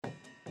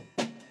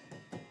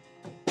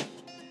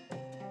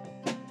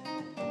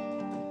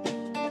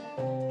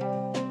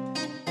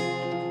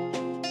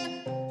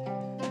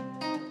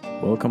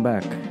Welcome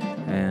back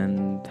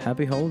and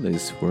happy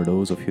holidays for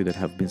those of you that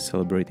have been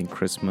celebrating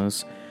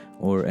Christmas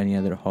or any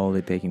other holiday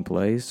taking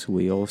place.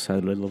 We also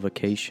had a little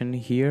vacation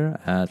here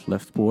at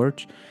Left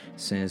Porch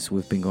since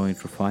we've been going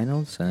through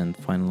finals, and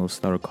finals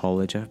at our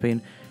college have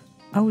been,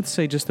 I would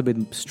say, just a bit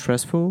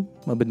stressful,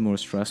 a bit more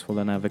stressful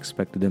than I've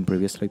expected them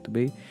previously to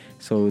be.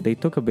 So they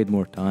took a bit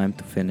more time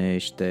to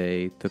finish,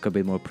 they took a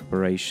bit more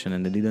preparation,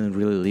 and they didn't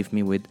really leave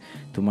me with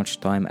too much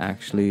time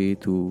actually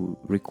to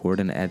record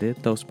and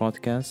edit those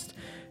podcasts.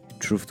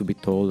 Truth to be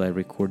told, I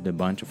recorded a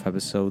bunch of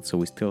episodes, so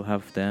we still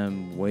have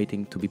them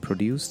waiting to be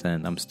produced,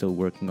 and I'm still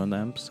working on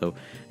them. So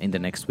in the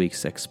next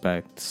weeks,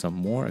 expect some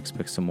more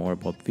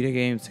about video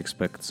games,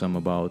 expect some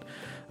about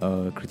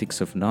critiques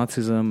of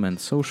Nazism and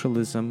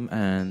socialism,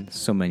 and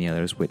so many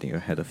others waiting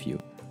ahead of you.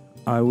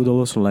 I would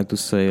also like to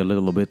say a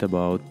little bit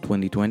about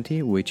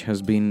 2020, which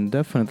has been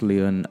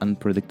definitely an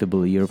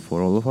unpredictable year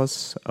for all of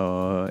us.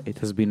 It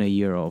has been a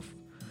year of,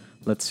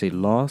 let's say,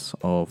 loss,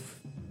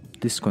 of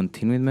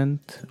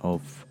discontinuement,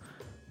 of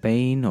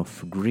pain,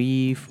 of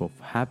grief, of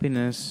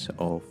happiness,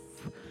 of,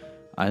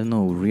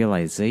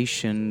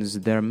 realizations.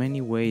 There are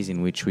many ways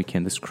in which we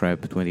can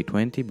describe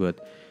 2020,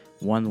 but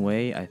one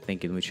way I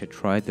think in which I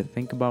try to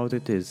think about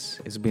it is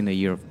it's been a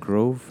year of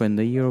growth and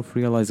a year of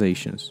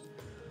realizations.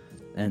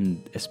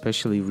 And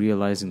especially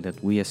realizing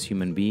that we as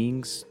human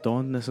beings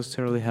don't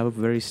necessarily have a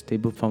very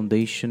stable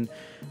foundation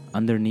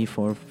underneath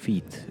our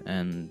feet.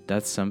 And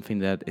that's something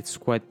that it's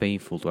quite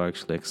painful to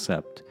actually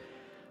accept.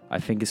 I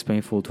think it's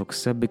painful to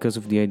accept because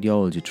of the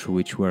ideology through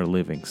which we are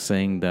living,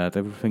 saying that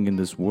everything in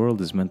this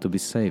world is meant to be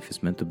safe,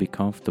 it's meant to be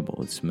comfortable,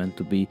 it's meant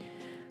to be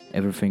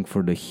everything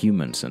for the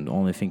humans and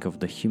only think of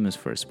the humans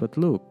first. But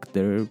look,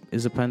 there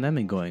is a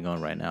pandemic going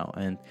on right now,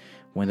 and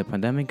when the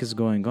pandemic is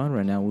going on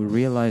right now, we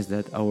realize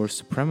that our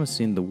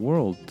supremacy in the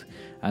world,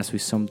 as we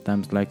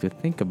sometimes like to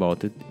think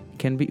about it,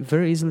 can be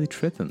very easily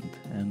threatened,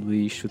 and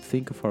we should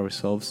think of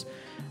ourselves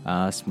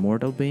as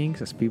mortal beings,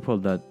 as people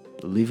that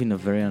live in a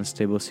very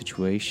unstable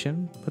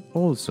situation, but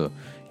also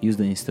use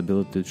the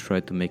instability to try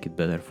to make it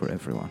better for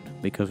everyone,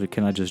 because we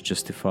cannot just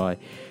justify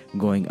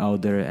going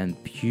out there and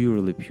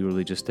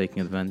purely just taking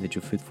advantage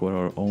of it for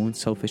our own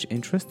selfish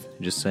interest,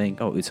 just saying,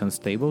 oh, it's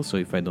unstable, so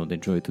if I don't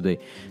enjoy it today,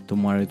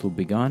 tomorrow it will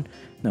be gone.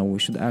 No, we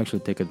should actually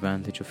take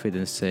advantage of it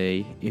and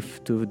say,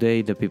 if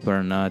today the people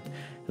are not,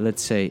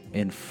 let's say,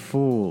 in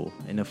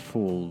a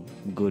full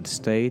good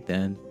state,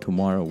 and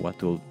tomorrow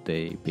what will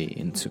they be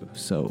into?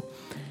 So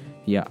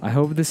yeah, I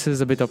hope this is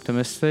a bit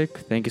optimistic.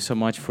 Thank you so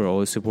much for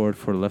all the support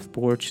for Left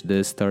Porch.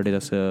 This started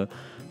as a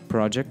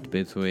project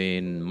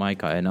between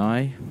Micah and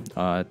I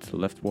at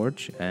Left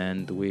Porch,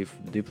 and we've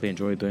deeply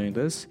enjoyed doing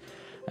this.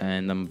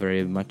 And I'm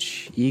very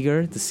much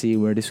eager to see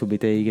where this will be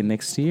taken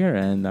next year,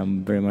 and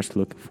I'm very much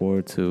looking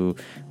forward to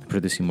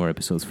producing more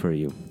episodes for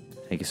you.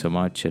 Thank you so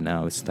much, and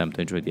now it's time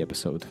to enjoy the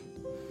episode.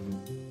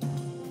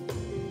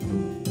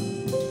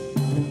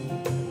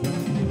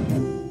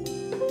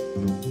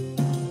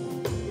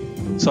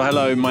 So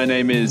hello, my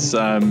name is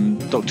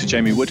Dr.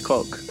 Jamie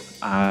Woodcock.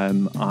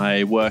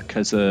 I work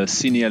as a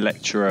senior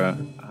lecturer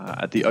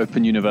at the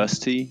Open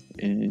University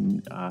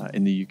in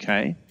the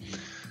UK.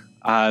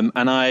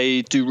 And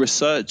I do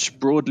research,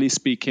 broadly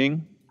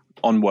speaking,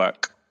 on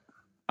work.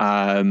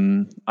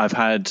 I've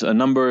had a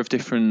number of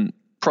different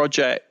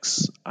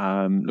projects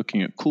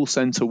looking at call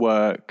center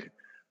work,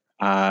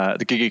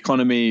 the gig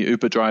economy,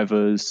 Uber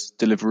drivers,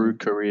 Deliveroo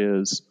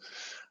couriers,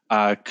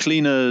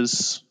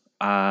 cleaners,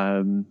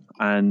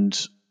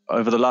 and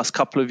over the last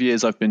couple of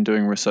years, I've been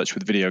doing research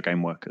with video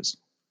game workers.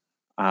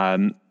 A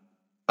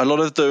lot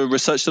of the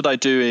research that I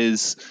do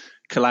is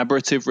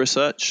collaborative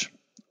research.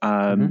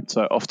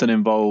 So it often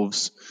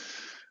involves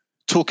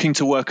talking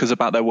to workers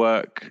about their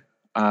work,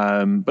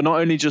 but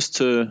not only just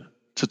to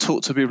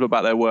talk to people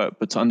about their work,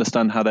 but to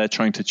understand how they're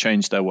trying to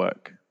change their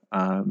work,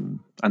 and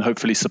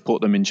hopefully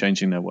support them in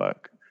changing their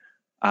work.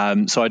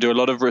 So I do a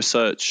lot of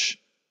research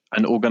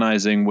and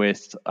organizing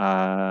with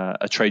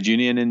a trade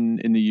union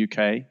in the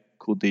UK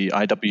called the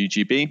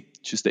IWGB,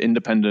 which is the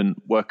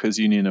Independent Workers'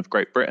 Union of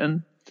Great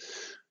Britain,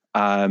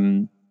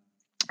 who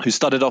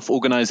started off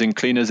organizing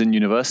cleaners in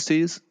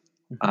universities,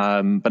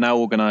 but now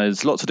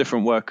organize lots of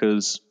different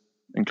workers,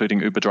 including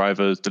Uber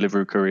drivers,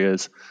 Deliveroo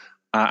couriers,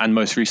 and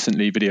most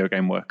recently video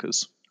game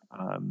workers.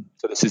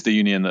 So this is the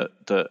union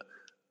that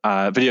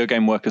video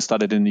game workers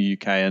started in the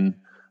UK, and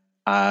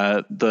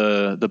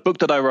the book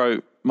that I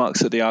wrote,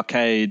 Marx at the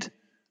Arcade,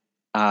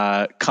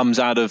 comes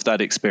out of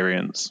that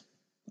experience.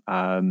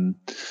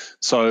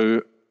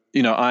 So,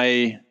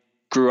 I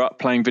grew up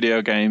playing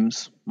video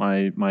games.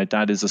 My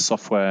dad is a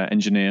software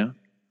engineer.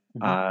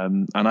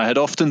 And I had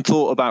often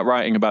thought about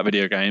writing about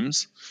video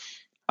games.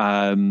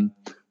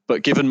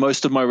 But given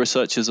most of my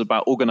research is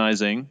about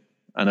organizing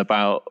and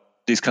about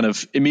these kind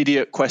of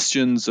immediate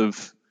questions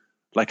of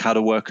like, how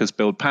do workers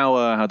build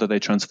power? How do they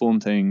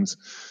transform things?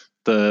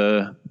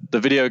 The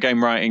video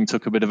game writing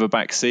took a bit of a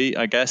backseat,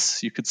 I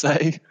guess you could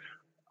say.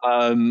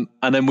 And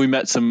then we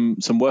met some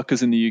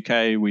workers in the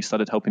UK. We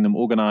started helping them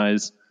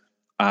organize.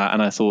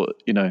 And I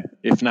thought,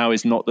 if now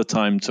is not the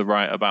time to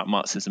write about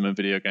Marxism and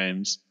video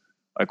games,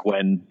 Like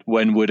when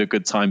would a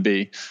good time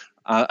be?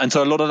 And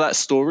so a lot of that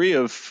story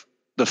of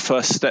the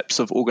first steps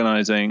of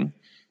organizing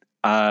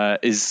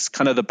is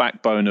kind of the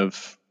backbone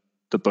of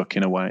the book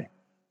in a way,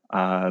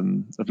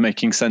 of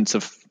making sense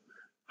of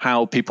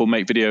how people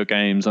make video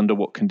games, under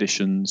what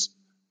conditions,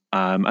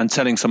 and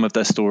telling some of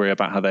their story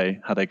about how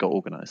they got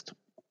organized.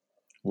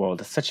 Well,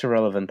 that's such a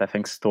relevant, I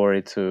think,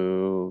 story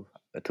to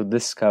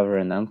discover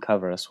and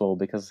uncover as well.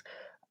 Because,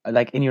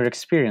 like, in your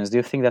experience, do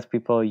you think that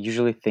people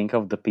usually think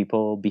of the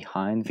people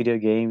behind video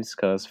games?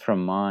 Because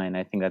from mine,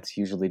 I think that's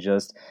usually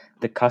just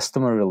the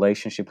customer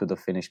relationship to the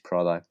finished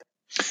product.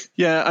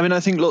 Yeah, I mean, I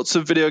think lots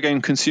of video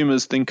game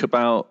consumers think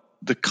about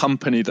the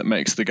company that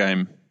makes the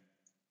game.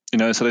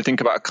 So they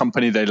think about a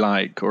company they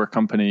like or a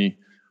company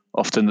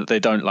often that they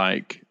don't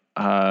like.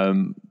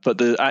 But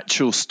the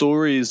actual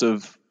stories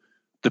of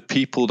the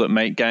people that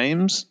make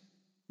games,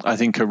 I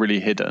think, are really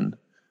hidden.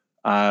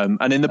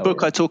 And in the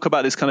book, I talk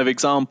about this kind of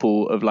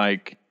example of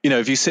like,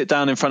 if you sit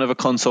down in front of a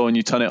console and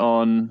you turn it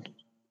on,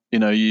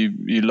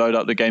 you load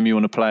up the game you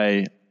want to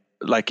play.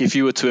 Like if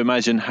you were to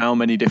imagine how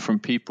many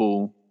different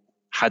people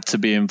had to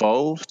be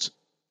involved,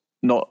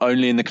 not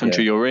only in the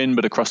country you're in,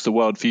 but across the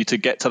world, for you to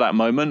get to that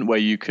moment where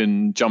you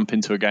can jump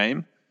into a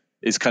game,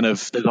 is kind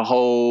of, there's a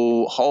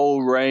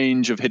whole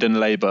range of hidden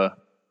labor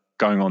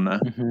going on there.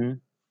 Mm-hmm.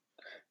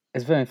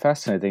 It's very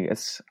fascinating.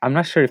 I'm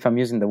not sure if I'm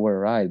using the word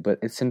right, but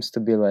it seems to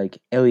be like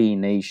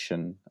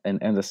alienation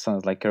in the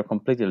sense like you're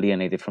completely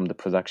alienated from the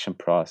production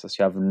process.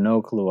 You have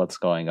no clue what's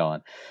going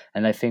on.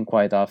 And I think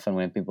quite often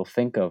when people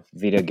think of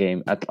video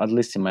game, at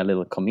least in my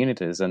little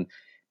communities and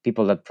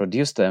people that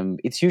produce them,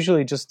 it's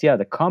usually just,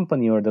 the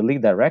company or the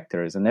lead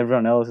directors, and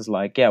everyone else is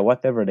like,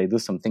 whatever, they do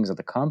some things at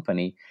the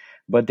company,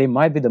 but they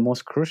might be the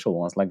most crucial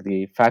ones, like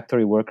the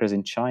factory workers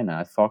in China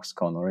at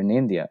Foxconn or in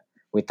India.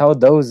 Without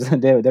those,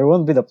 there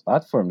won't be the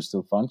platforms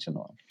to function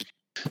on.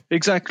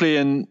 Exactly.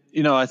 And,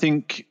 I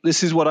think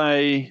this is what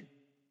I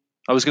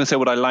was going to say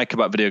what I like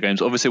about video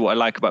games. Obviously, what I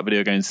like about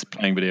video games is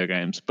playing video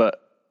games. But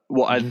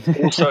what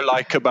I also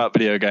like about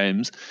video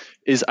games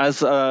is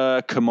as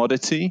a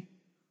commodity,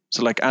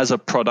 so like as a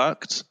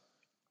product,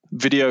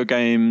 video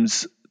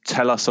games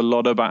tell us a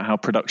lot about how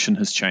production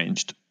has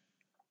changed.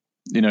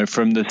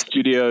 From the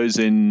studios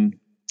in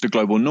the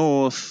global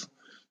north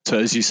to,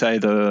 as you say,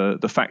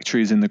 the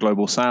factories in the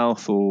global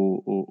south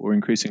or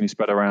increasingly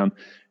spread around,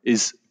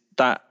 is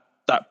that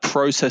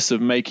process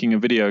of making a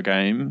video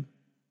game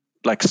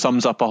like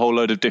sums up a whole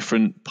load of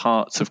different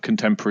parts of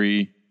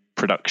contemporary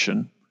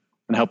production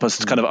and help us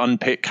to kind of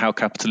unpick how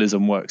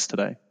capitalism works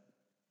today.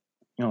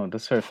 Oh,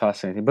 that's very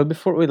fascinating. But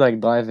before we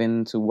dive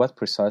into what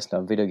precisely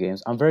are video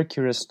games, I'm very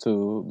curious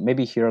to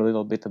maybe hear a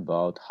little bit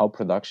about how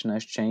production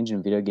has changed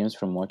in video games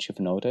from what you've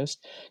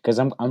noticed. Because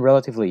I'm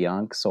relatively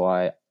young, so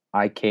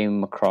I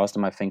came across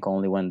them, I think,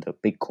 only when the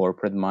big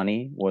corporate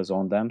money was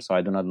on them. So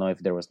I do not know if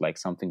there was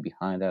something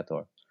behind that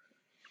or.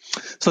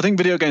 So I think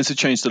video games have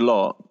changed a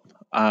lot.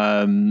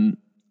 And,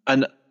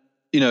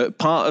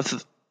 part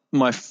of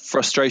my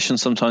frustration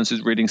sometimes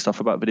with reading stuff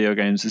about video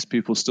games is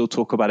people still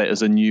talk about it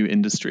as a new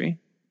industry,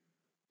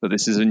 that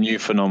this is a new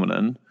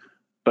phenomenon.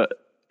 But,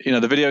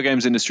 the video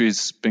games industry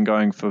has been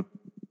going for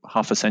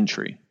half a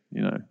century.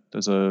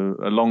 There's a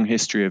long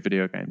history of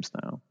video games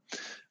now.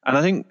 And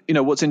I think,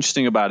 what's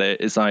interesting about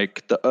it is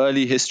like the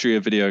early history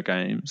of video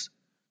games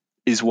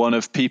is one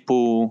of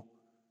people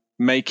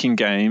making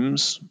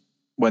games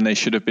when they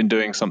should have been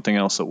doing something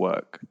else at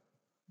work.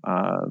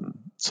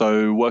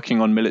 So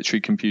working on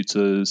military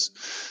computers,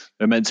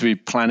 they're meant to be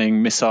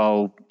planning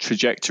missile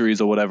trajectories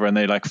or whatever, and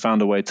they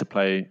found a way to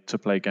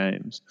play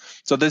games.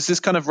 So there's this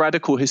kind of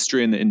radical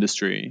history in the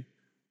industry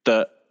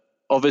that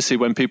obviously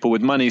when people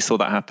with money saw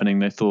that happening,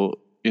 they thought,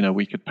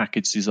 we could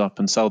package these up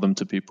and sell them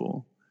to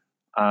people.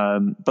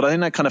 But I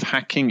think that kind of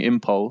hacking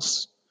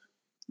impulse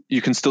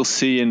you can still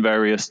see in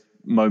various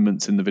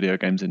moments in the video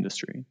games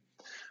industry.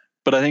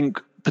 But I think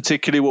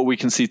particularly what we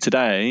can see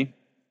today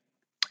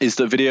is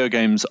that video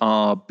games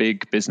are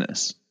big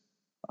business.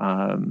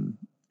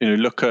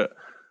 Look at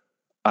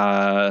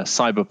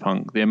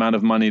Cyberpunk, the amount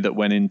of money that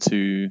went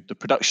into the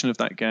production of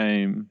that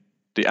game,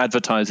 the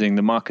advertising,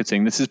 the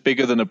marketing. This is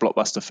bigger than a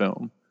blockbuster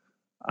film.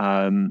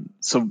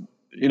 So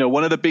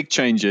one of the big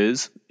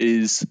changes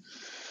is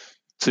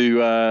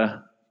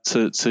to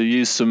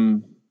use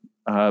some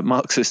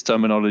Marxist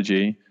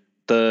terminology.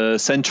 The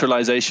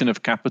centralization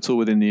of capital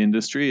within the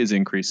industry is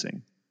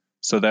increasing.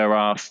 So there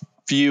are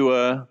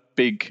fewer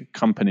big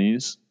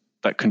companies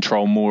that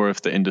control more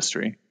of the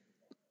industry.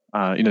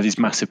 These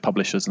massive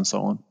publishers and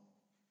so on.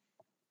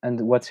 And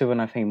what's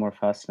even, I think, more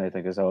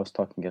fascinating is I was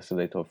talking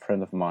yesterday to a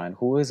friend of mine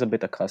who is a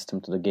bit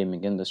accustomed to the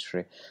gaming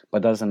industry,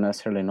 but doesn't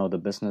necessarily know the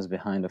business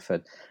behind of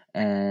it.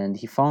 And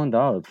he found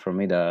out from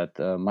me that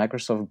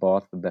Microsoft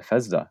bought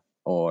Bethesda,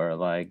 or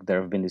there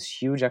have been these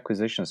huge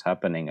acquisitions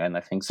happening. And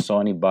I think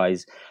Sony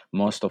buys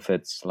most of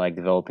its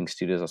developing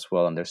studios as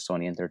well, under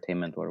Sony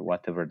Entertainment or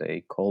whatever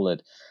they call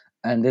it.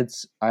 And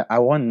it's I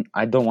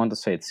don't want to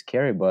say it's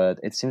scary, but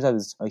it seems that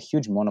it's a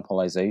huge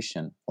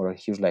monopolization or a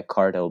huge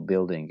cartel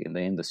building in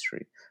the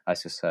industry,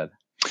 as you said.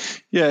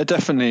 Yeah,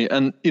 definitely.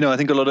 And, I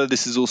think a lot of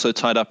this is also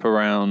tied up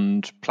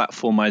around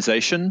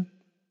platformization.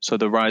 So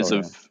the rise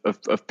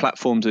of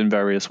platforms in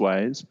various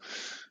ways.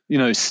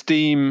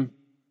 Steam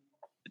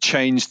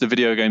changed the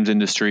video games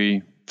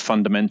industry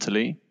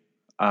fundamentally.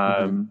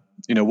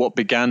 What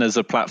began as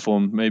a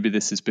platform, maybe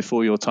this is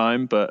before your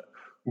time, but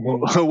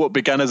what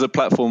began as a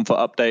platform for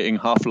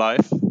updating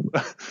Half-Life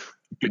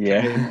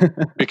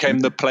became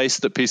the place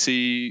that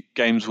PC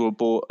games were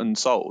bought and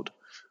sold.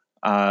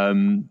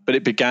 But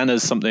it began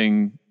as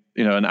something,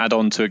 an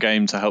add-on to a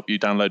game to help you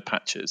download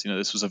patches.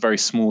 This was a very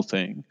small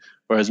thing.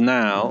 Whereas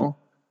now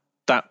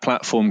that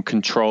platform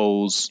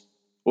controls,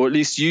 or at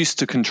least used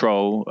to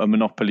control, a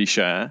monopoly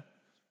share.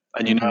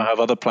 And you now have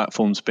other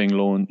platforms being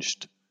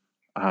launched,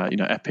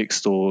 Epic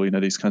Store,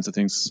 these kinds of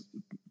things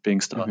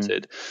being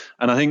started.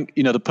 And I think,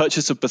 the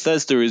purchase of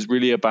Bethesda is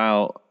really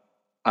about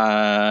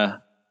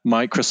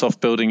Microsoft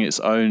building its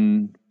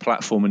own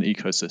platform and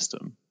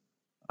ecosystem.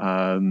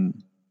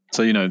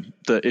 So,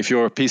 if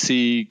you're a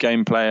PC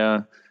game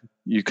player,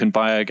 you can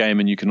buy a game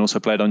and you can also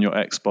play it on your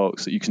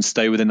Xbox. You can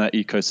stay within that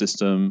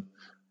ecosystem,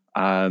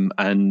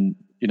 and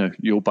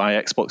you'll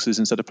buy Xboxes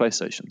instead of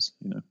PlayStations.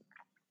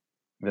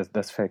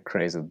 That's very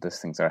crazy that these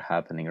things are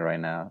happening right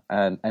now.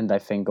 And I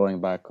think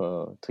going back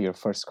to your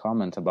first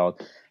comment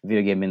about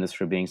video game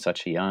industry being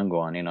such a young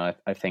one,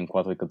 I think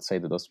what we could say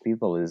to those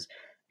people is,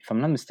 if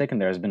I'm not mistaken,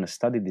 there has been a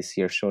study this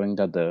year showing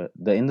that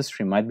the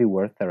industry might be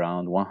worth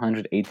around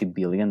 $180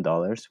 billion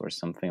or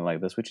something like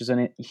this, which is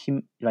a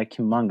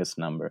humongous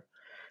number,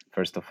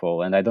 first of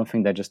all. And I don't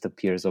think that just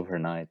appears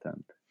overnight.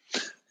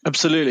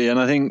 Absolutely. And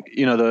I think,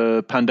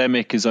 the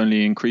pandemic is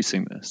only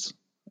increasing this.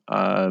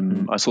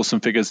 I saw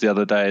some figures the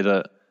other day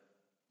that,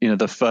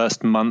 the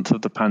first month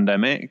of the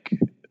pandemic,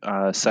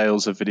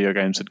 sales of video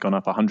games had gone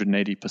up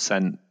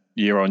 180%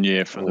 year on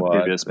year from the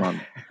previous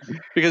month.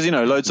 Because,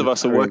 loads of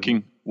us are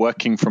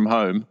working from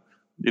home.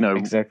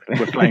 Exactly.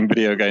 We're playing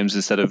video games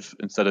instead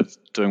of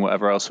doing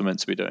whatever else we're meant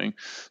to be doing.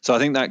 So I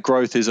think that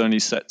growth is only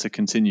set to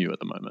continue at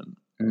the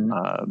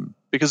moment.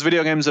 Because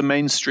video games are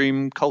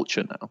mainstream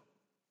culture now.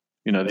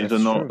 They're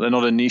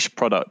not a niche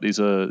product. This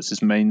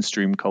is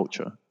mainstream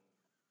culture.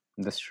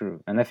 That's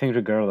true. And I think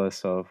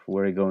regardless of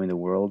where you go in the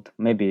world,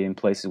 maybe in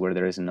places where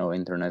there is no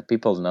internet,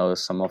 people know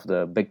some of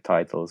the big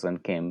titles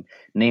and can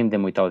name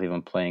them without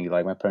even playing.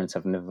 Like, my parents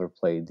have never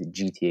played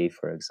GTA,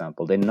 for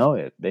example. They know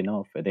it. They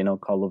know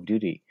Call of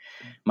Duty.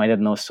 My dad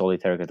knows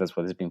Solitaire because that's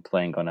what he's been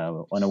playing on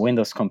a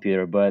Windows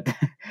computer. But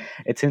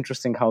it's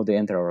interesting how they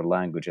enter our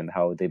language and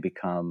how they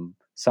become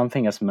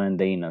something as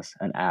mundane as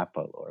an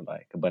apple or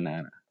like a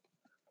banana.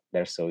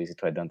 They're so easy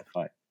to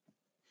identify.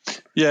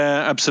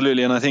 Yeah,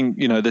 absolutely. And I think,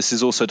 this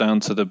is also down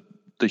to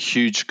the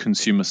huge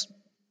consumer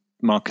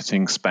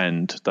marketing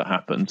spend that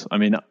happened. I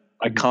mean,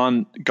 I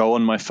can't go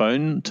on my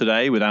phone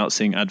today without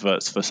seeing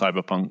adverts for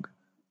Cyberpunk.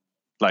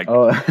 Like,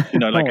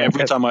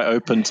 every time I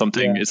open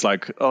something, it's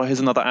like, oh, here's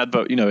another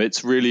advert.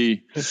 It's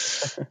really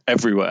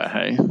everywhere,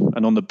 hey?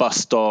 And on the bus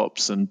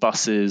stops and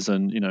buses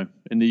and,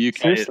 in the UK.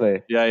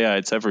 Seriously?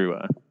 It's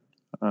everywhere.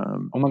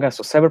 Oh my gosh,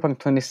 so Cyberpunk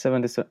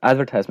 2077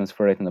 advertisements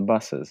for it in the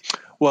buses.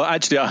 Well,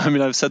 actually,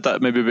 I've said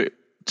that maybe a bit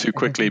too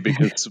quickly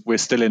because we're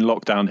still in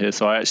lockdown here,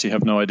 so I actually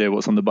have no idea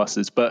what's on the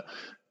buses. But,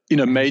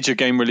 major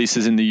game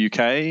releases in the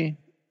UK,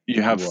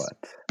 you have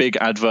big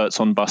adverts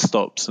on bus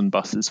stops and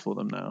buses for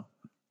them now.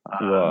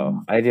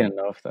 Wow, I didn't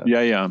know of that.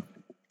 Yeah.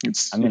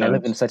 I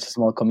live in such a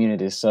small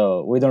community,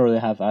 so we don't really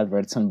have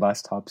adverts on bus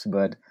stops,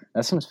 but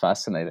that sounds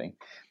fascinating.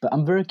 But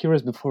I'm very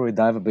curious before we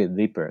dive a bit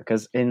deeper,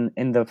 because in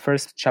the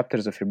first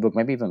chapters of your book,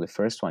 maybe even the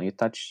first one, you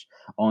touch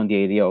on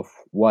the idea of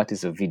what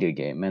is a video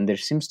game. And there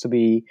seems to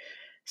be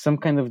some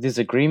kind of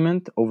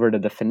disagreement over the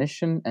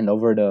definition and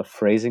over the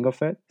phrasing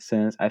of it,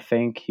 since I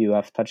think you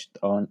have touched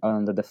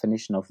on the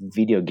definition of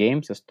video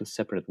games as two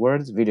separate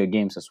words, video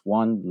games as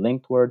one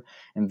linked word,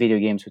 and video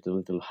games with a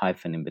little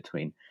hyphen in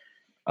between.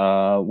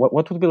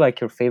 What would be like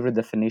your favorite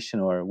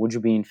definition, or would you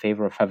be in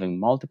favor of having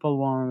multiple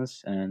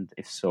ones? And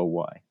if so,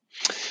 why?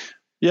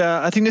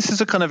 Yeah, I think this is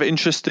a kind of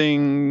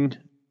interesting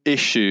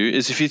issue,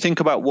 is if you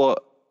think about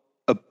what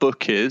a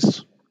book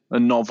is, a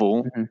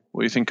novel,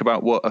 or you think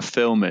about what a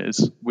film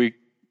is, we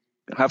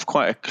have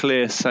quite a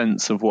clear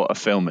sense of what a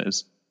film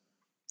is.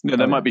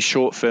 There might be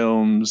short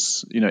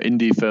films,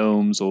 indie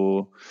films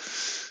or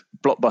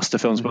blockbuster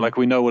films, but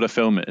we know what a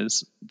film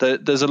is.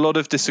 There's a lot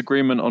of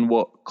disagreement on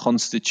what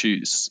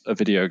constitutes a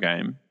video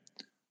game.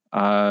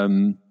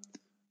 And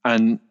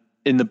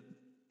in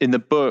the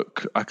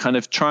book, I kind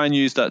of try and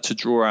use that to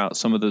draw out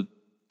some of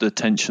the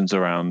tensions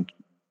around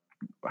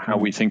how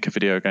we think of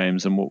video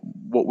games and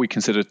what we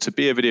consider to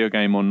be a video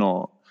game or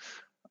not.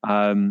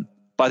 But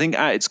I think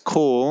at its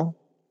core,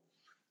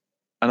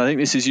 and I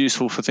think this is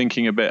useful for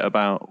thinking a bit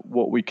about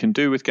what we can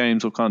do with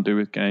games or can't do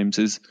with games,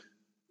 is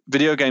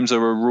video games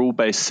are a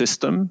rule-based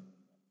system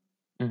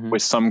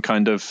with some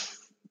kind of,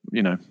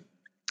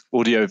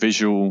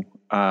 audio-visual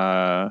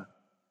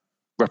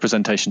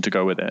representation to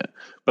go with it.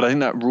 But I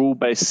think that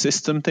rule-based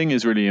system thing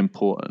is really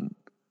important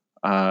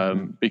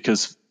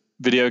because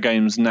video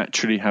games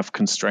naturally have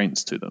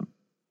constraints to them.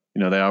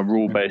 They are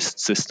rule-based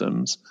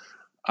systems.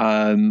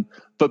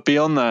 But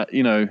beyond that,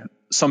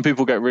 some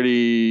people get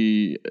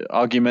really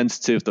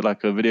argumentative that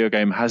like a video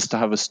game has to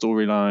have a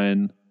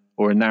storyline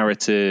or a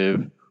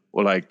narrative,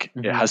 or like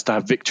it has to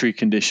have victory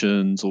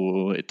conditions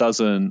or it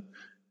doesn't.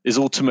 Is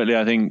ultimately,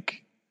 I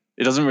think,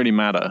 it doesn't really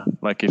matter.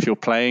 Like if you're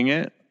playing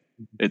it,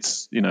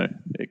 it's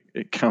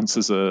it counts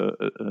as a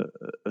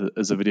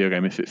video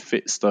game if it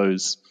fits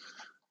those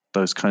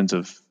kinds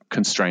of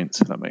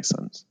constraints, if that makes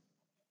sense.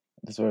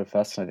 It's very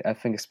fascinating. I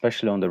think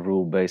especially on the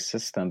rule-based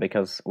system,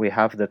 because we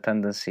have the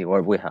tendency,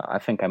 or I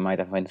think I might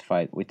have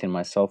identified within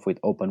myself with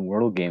open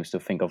world games to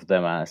think of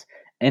them as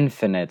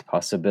infinite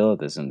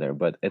possibilities in there.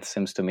 But it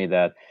seems to me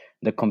that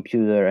the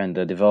computer and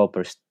the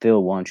developer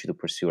still want you to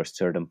pursue a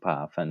certain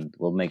path and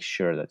will make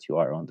sure that you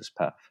are on this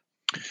path.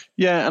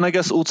 Yeah, and I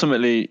guess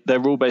ultimately they're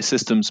rule-based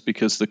systems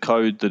because the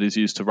code that is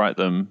used to write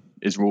them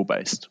is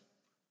rule-based.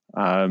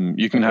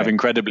 You can have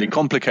incredibly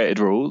complicated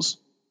rules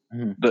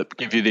that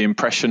give you the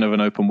impression of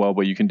an open world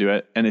where you can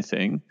do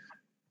anything,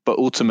 but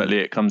ultimately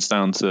it comes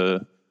down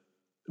to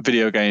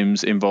video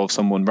games involve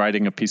someone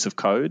writing a piece of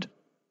code,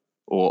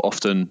 or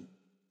often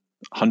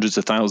hundreds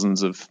of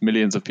thousands of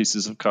millions of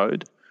pieces of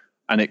code,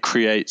 and it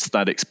creates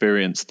that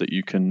experience that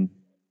you can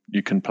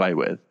play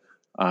with.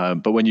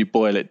 But when you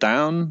boil it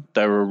down,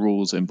 there are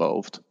rules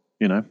involved,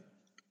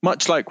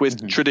 much like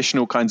with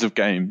traditional kinds of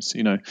games,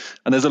 and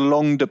there's a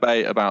long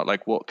debate about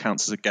like what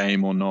counts as a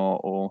game or not,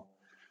 or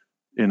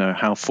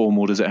how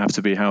formal does it have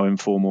to be, how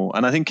informal.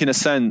 And I think in a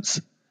sense,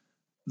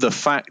 the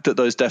fact that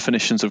those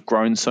definitions have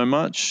grown so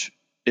much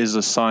is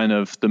a sign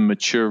of the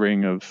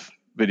maturing of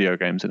video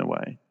games in a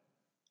way.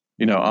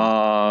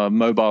 Are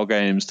mobile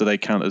games, do they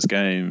count as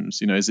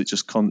games? Is it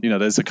just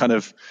there's a kind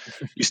of,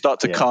 you start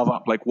to carve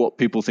up like what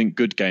people think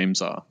good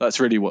games are. That's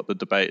really what the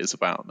debate is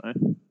about,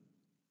 no?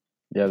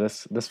 Yeah,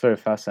 that's very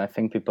fascinating. I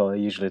think people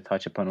usually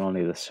touch upon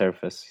only the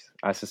surface,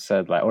 as I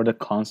said, like, or the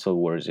console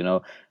wars.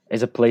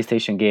 Is a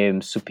PlayStation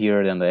game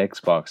superior than the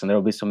Xbox? And there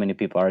will be so many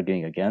people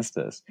arguing against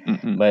this.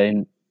 But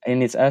in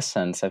its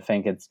essence, I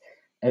think it's,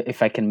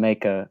 if I can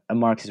make a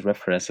Marxist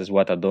reference, as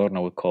what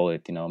Adorno would call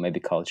it, maybe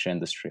culture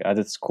industry. At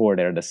its core,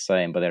 they're the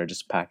same, but they're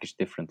just packaged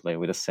differently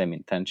with the same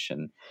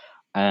intention.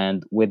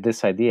 And with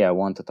this idea, I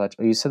want to touch.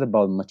 You said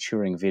about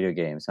maturing video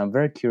games. I'm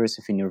very curious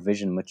if, in your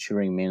vision,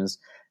 maturing means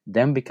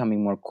them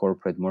becoming more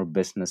corporate, more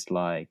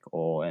business-like,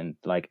 and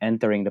like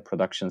entering the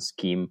production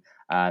scheme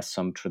as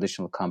some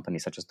traditional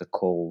companies such as the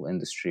coal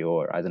industry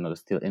or, I don't know, the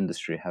steel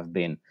industry have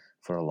been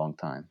for a long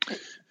time.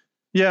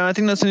 Yeah, I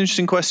think that's an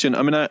interesting question.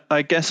 I mean,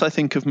 I guess I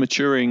think of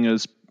maturing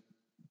as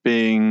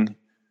being,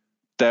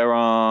 there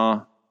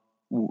are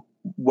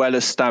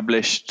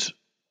well-established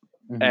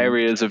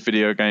areas of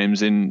video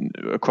games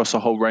across a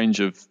whole range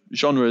of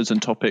genres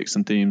and topics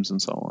and themes and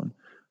so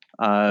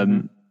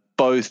on.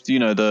 Both,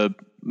 the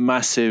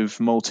massive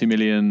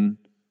multi-million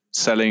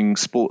selling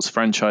sports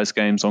franchise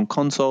games on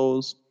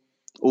consoles,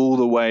 all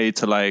the way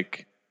to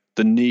like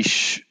the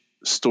niche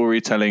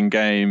storytelling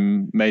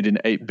game made in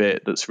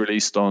 8-bit that's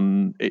released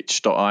on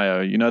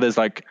itch.io.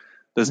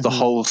 There's the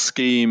whole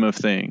scheme of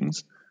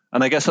things.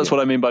 And I guess that's what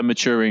I mean by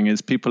maturing,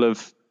 is people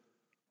have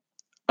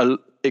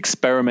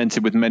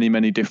experimented with many,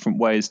 many different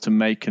ways to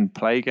make and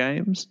play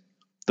games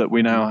that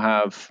we now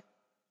have.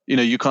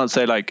 You can't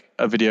say like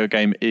a video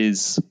game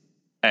is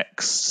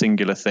X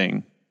singular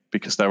thing,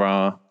 because there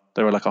are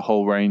like a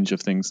whole range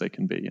of things they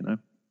can be.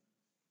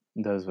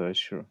 That's very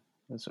true.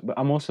 But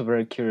I'm also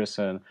very curious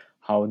on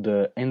how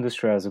the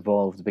industry has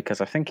evolved,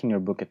 because I think in your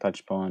book you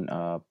touched upon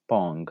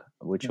Pong,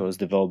 which was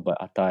developed by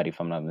Atari,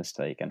 if I'm not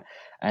mistaken.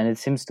 And it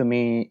seems to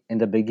me in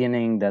the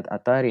beginning that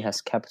Atari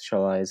has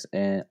capitalized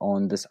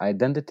on this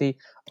identity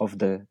of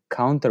the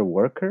counter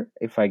worker,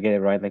 if I get it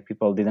right. Like,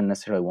 people didn't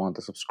necessarily want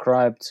to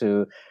subscribe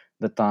to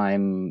the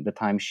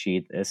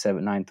timesheet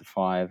 9 to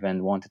 5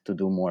 and wanted to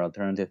do more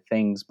alternative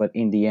things. But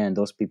in the end,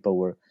 those people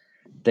were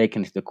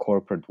taken to the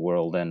corporate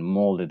world and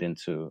molded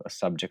into a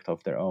subject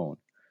of their own.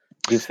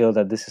 Do you feel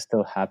that this is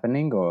still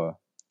happening, or?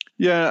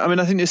 Yeah, I mean,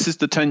 I think this is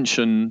the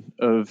tension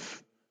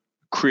of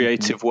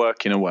creative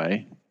work in a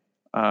way.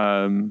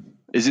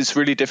 Is it's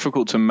really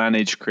difficult to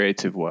manage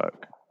creative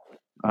work.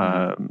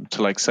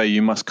 To like say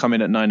you must come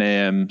in at 9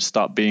 a.m.,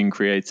 start being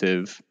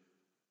creative,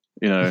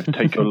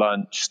 take your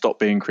lunch, stop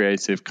being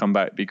creative, come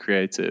back, be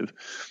creative.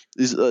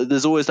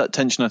 There's always that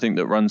tension, I think,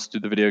 that runs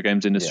through the video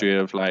games industry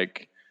of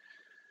like,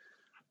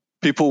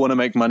 people want to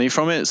make money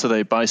from it, so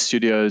they buy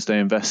studios, they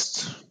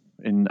invest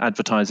in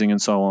advertising and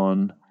so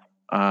on.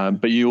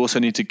 But you also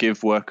need to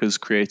give workers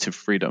creative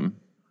freedom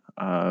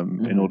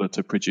in order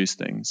to produce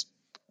things.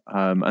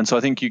 And so I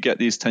think you get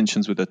these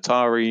tensions with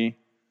Atari,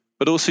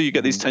 but also you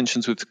get these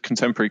tensions with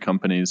contemporary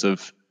companies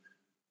of,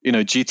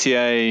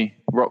 GTA,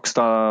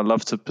 Rockstar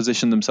love to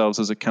position themselves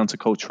as a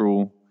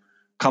countercultural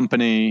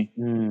company.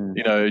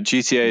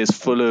 GTA is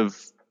full of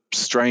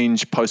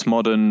strange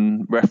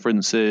postmodern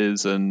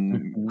references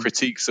and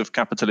critiques of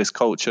capitalist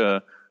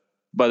culture,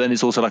 but then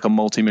it's also like a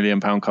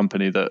multi-million-pound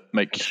company that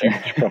make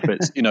huge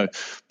profits,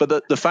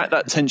 But the fact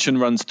that tension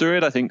runs through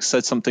it, I think,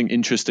 says something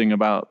interesting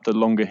about the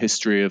longer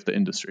history of the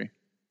industry.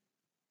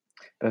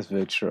 That's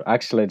very true.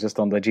 Actually, just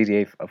on the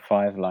GTA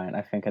 5 line,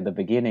 I think at the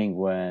beginning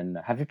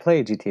have you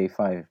played GTA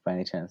 5 by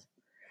any chance?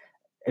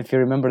 If you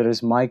remember,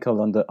 there's Michael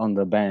on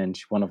the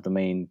bench, one of the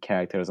main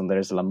characters, and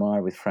there's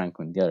Lamar with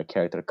Franklin, the other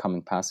character,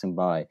 passing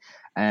by,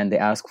 and they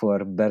ask for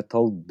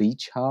Bertolt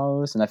Beach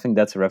House, and I think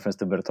that's a reference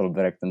to Bertolt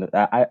Brecht. And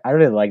I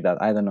really like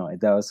that. I don't know,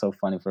 that was so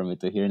funny for me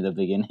to hear in the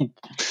beginning.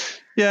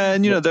 Yeah,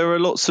 and there are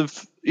lots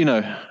of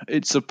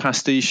it's a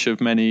pastiche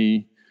of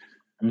many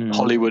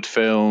Hollywood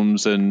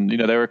films, and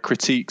there are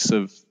critiques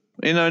of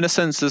in a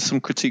sense there's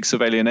some critiques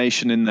of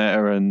alienation in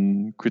there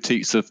and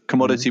critiques of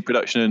commodity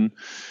production.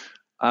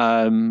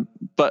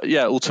 But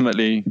yeah,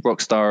 ultimately,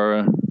 Rockstar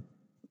are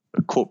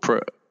a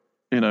corporate,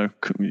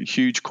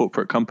 huge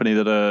corporate company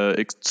that are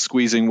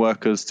squeezing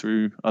workers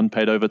through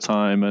unpaid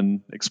overtime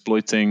and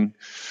exploiting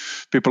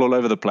people all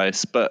over the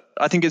place. But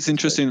I think it's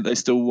interesting that they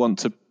still want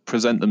to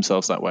present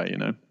themselves that way,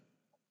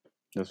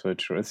 That's very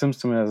true. It seems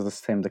to me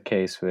that's the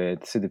case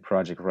with CD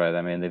Projekt Red.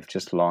 I mean, they've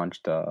just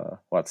launched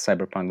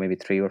Cyberpunk maybe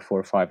 3 or 4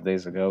 or 5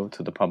 days ago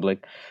to the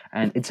public,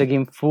 and it's a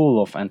game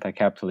full of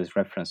anti-capitalist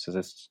references.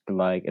 It's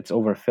like it's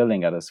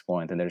overfilling at this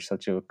point, and there's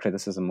such a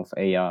criticism of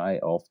AI,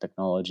 of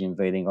technology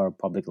invading our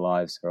public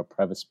lives, our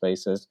private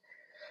spaces.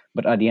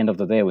 But at the end of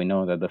the day, we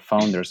know that the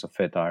founders of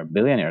it are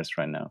billionaires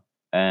right now.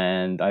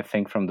 And I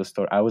think from the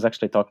story, I was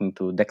actually talking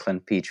to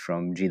Declan Peach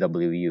from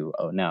GWU,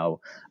 now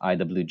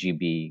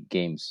IWGB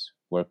Games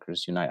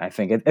Workers Unite. I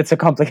think it's a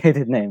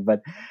complicated name,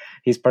 but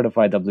he's part of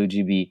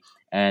IWGB,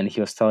 and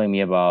he was telling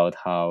me about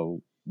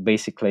how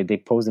basically they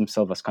pose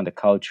themselves as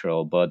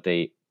countercultural, but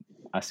they,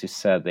 as you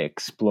said, they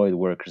exploit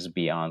workers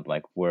beyond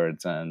like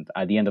words. And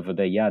at the end of the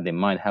day, yeah, they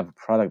might have a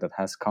product that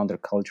has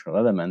countercultural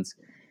elements,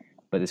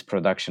 but its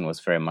production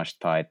was very much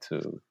tied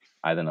to,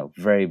 I don't know,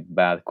 very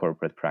bad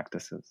corporate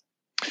practices.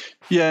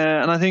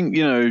 Yeah, and I think,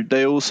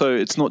 they also,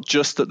 it's not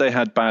just that they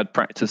had bad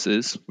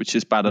practices, which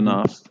is bad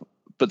enough,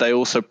 but they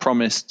also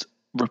promised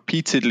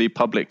repeatedly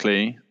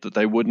publicly that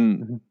they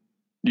wouldn't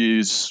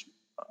use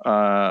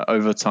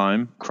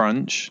overtime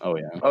crunch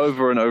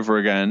over and over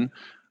again.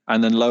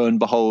 And then lo and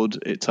behold,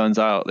 it turns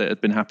out that it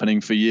had been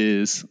happening for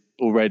years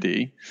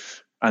already,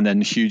 and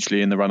then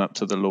hugely in the run up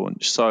to the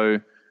launch. So,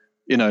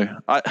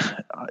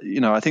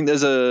 I think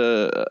there's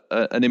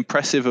an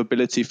impressive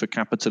ability for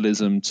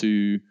capitalism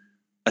to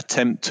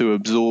attempt to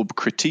absorb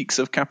critiques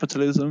of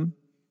capitalism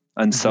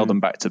and sell them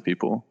back to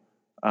people.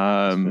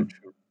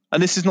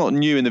 And this is not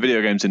new in the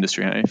video games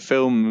industry. Hey?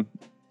 Film,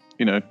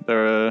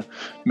 there are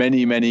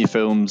many, many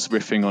films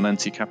riffing on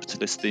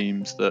anti-capitalist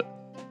themes that,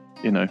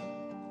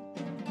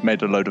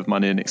 made a load of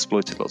money and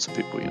exploited lots of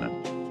people,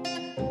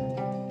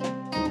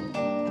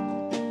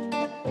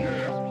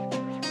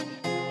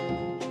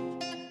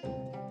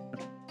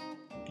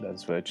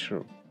 That's very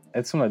true.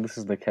 It seems like this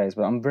is the case,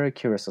 but I'm very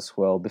curious as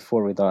well,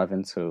 before we dive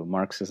into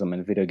Marxism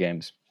and video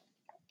games,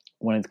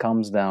 when it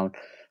comes down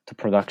to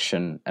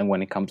production, and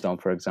when it comes down,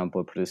 for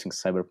example, producing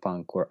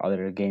Cyberpunk or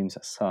other games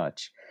as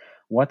such,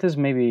 what is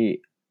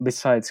maybe,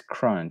 besides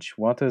crunch,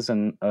 what is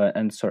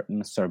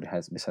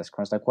besides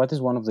crunch, like what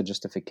is one of the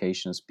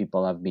justifications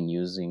people have been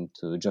using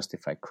to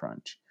justify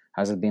crunch?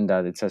 Has it been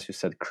that it's, as you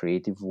said,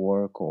 creative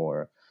work,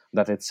 or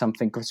that it's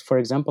something? Because, for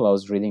example, I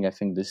was reading, I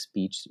think, this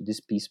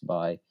piece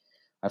by,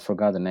 I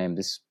forgot the name,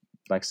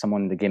 like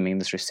someone in the gaming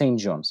industry, St.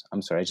 John's,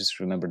 I'm sorry, I just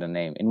remember the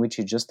name, in which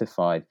he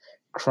justified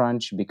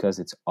crunch because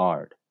it's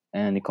art.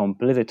 And he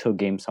completely took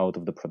games out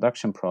of the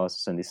production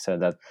process, and he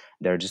said that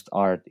they're just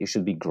art. You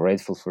should be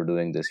grateful for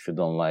doing this. If you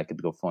don't like it,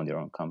 go found your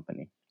own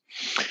company.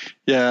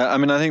 Yeah, I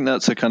mean, I think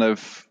that's a kind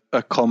of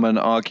a common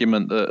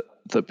argument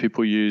that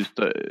people use,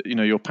 that,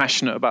 you're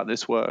passionate about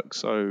this work,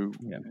 so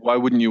why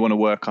wouldn't you want to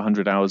work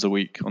 100 hours a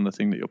week on the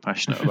thing that you're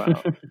passionate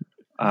about?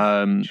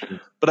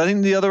 But I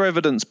think the other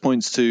evidence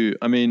points to,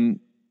 I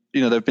mean,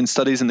 there have been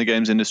studies in the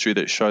games industry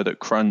that show that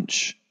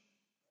crunch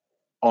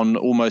on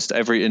almost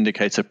every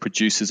indicator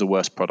produces a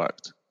worse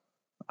product.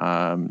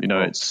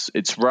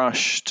 It's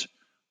rushed,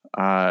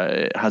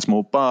 it has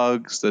more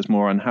bugs, there's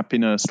more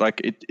unhappiness. Like,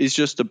 it is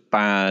just a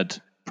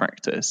bad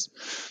practice.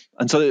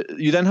 And so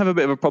you then have a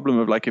bit of a problem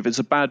of, like, if it's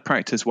a bad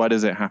practice, why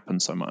does it happen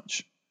so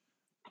much?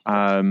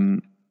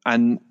 And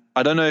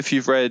I don't know if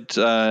you've read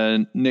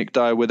Nick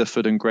Dyer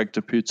Witherford and Greg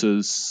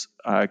DePuta's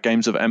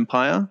Games of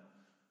Empire,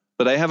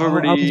 but they have a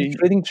really... I was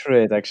reading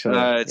through it,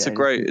 actually. It's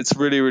a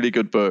really, really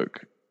good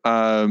book.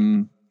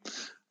 And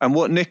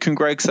what Nick and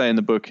Greg say in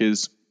the book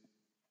is,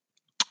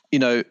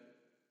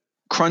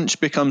 crunch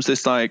becomes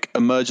this like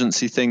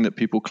emergency thing that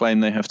people claim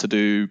they have to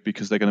do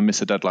because they're going to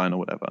miss a deadline or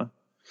whatever.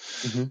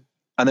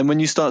 And then when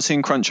you start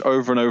seeing crunch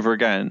over and over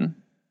again,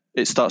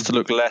 it starts to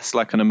look less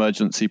like an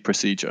emergency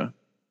procedure.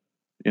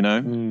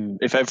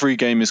 If every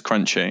game is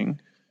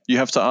crunching, you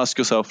have to ask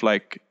yourself,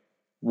 like,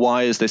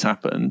 why has this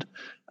happened?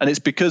 And it's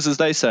because, as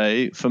they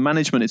say, for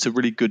management, it's a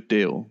really good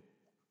deal.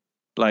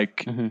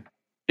 Like,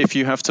 if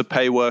you have to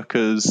pay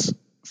workers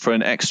for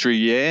an extra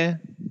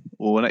year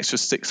or an extra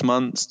 6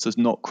 months to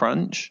not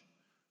crunch,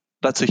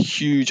 that's a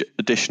huge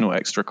additional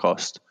extra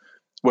cost.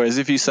 Whereas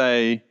if you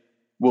say,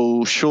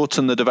 we'll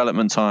shorten the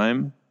development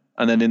time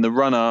And then in the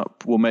run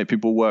up, we'll make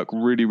people work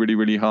really, really,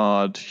 really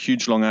hard,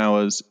 huge long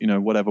hours,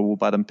 whatever, we'll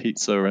buy them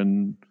pizza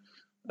and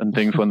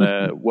things when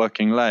they're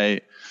working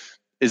late.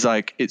 Is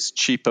like, it's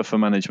cheaper for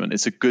management.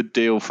 It's a good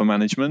deal for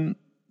management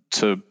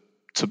to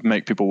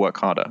make people work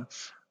harder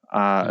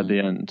at the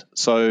end.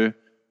 So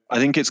I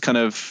think it's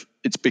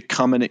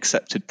become an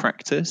accepted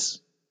practice.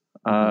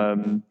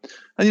 And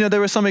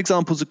there are some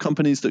examples of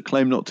companies that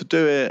claim not to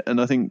do it. And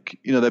I think,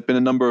 there have been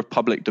a number of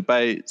public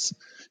debates.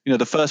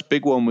 The first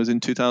big one was in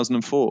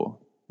 2004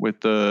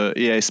 with the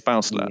EA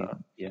spouse letter.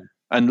 Yeah.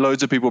 And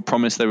loads of people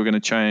promised they were going to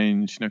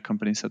change.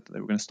 Companies said that they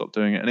were going to stop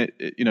doing it,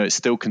 and it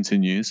still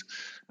continues.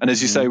 And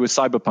as you say with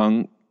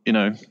Cyberpunk,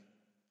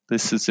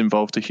 this has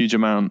involved a huge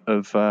amount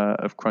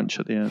of crunch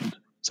at the end.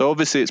 So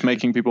obviously, it's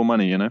making people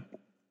money.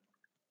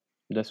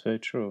 That's very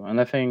true. And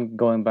I think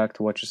going back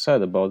to what you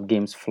said about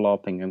games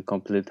flopping and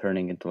completely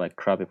turning into like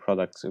crappy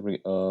products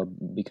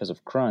because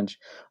of crunch,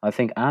 I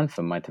think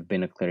Anthem might have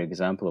been a clear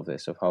example of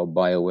this, of how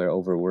BioWare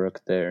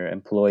overworked their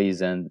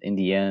employees and in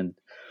the end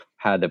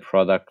had a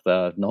product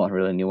that no one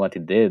really knew what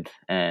it did.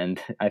 And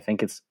I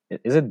think is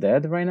it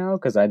dead right now?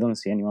 Because I don't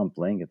see anyone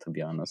playing it, to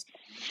be honest.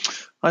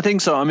 I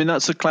think so. I mean,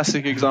 that's a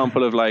classic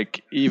example of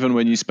like, even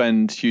when you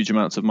spend huge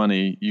amounts of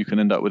money, you can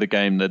end up with a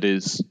game that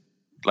is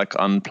like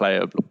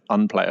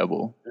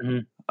unplayable.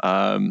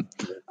 And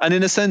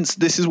in a sense,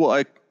 this is what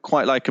I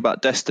quite like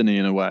about Destiny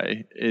in a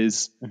way,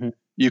 is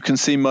you can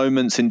see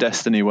moments in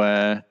Destiny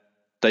where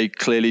they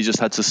clearly just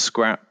had to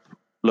scrap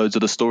loads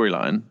of the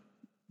storyline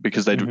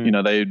because they'd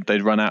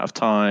run out of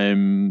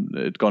time,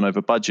 it'd gone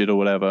over budget or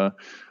whatever.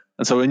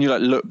 And so when you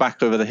like look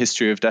back over the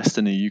history of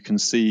Destiny, you can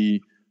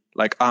see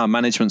like,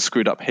 management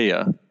screwed up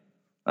here.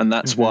 And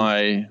that's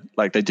why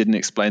like they didn't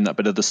explain that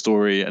bit of the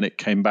story, and it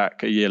came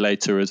back a year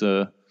later as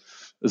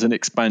an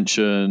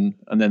expansion,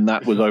 and then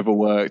that was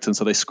overworked, and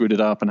so they screwed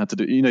it up and had to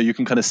do, you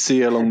can kind of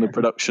see along the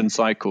production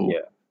cycle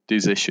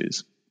these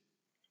issues.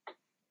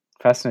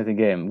 Fascinating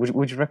game.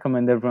 Would you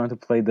recommend everyone to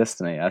play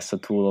Destiny as a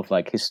tool of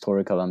like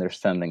historical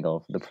understanding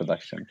of the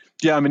production?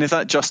 Yeah, I mean, if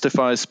that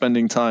justifies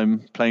spending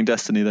time playing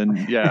Destiny,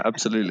 then yeah,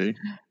 absolutely.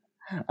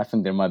 I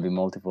think there might be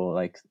multiple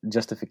like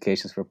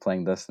justifications for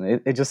playing Destiny.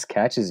 It just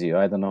catches you.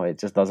 I don't know. It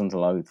just doesn't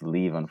allow you to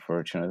leave,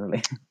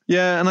 unfortunately.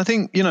 Yeah, and I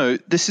think,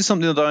 this is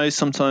something that I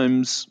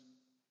sometimes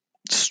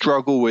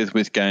struggle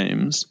with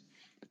games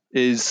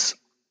is,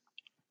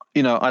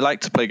 I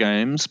like to play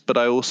games, but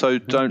I also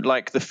don't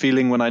like the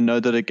feeling when I know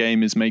that a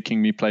game is making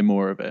me play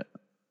more of it.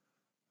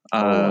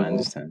 I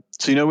understand.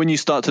 So, when you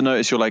start to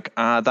notice, you're like,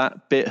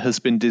 that bit has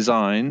been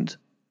designed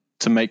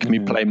to make me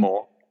play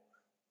more.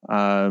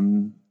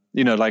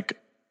 Like,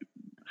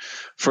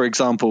 for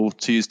example,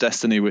 to use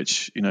Destiny,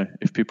 which,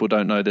 if people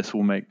don't know, this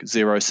will make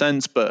zero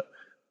sense. But,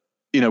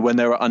 when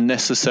there are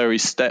unnecessary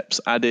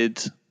steps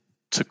added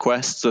to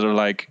quests that are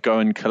like, go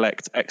and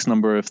collect X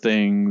number of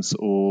things,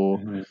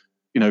 or,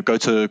 go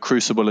to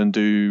Crucible and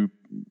do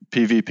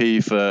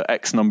PvP for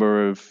X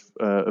number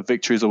of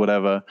victories or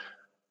whatever.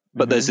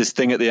 But there's this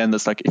thing at the end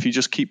that's like, if you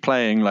just keep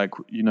playing, like,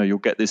 you'll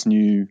get this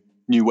new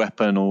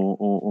weapon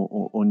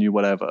or new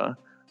whatever.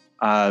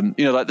 Like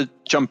the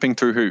jumping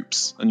through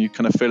hoops, and you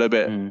kind of feel a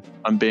bit,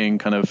 I'm being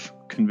kind of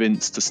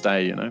convinced to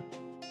stay,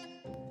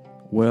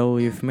 Well,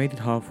 you've made it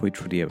halfway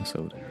through the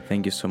episode.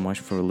 Thank you so much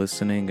for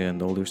listening,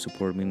 and all your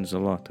support means a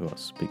lot to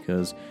us,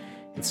 because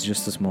it's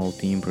just a small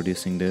team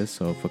producing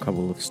this of a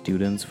couple of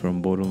students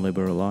from Bodrum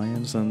Liberal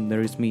Alliance, and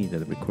there is me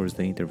that records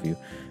the interview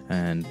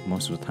and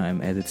most of the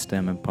time edits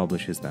them and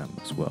publishes them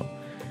as well.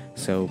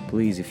 So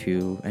please, if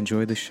you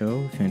enjoy the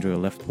show, if you enjoy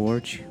Left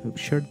Porch,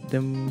 share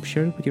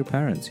it with your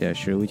parents,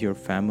 share it with your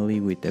family,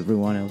 with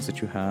everyone else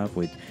that you have,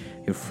 with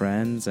your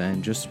friends,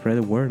 and just spread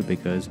the word,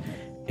 because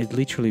it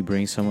literally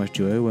brings so much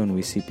joy when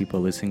we see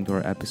people listening to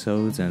our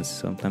episodes and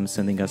sometimes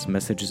sending us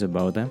messages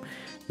about them,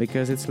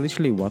 because it's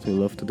literally what we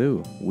love to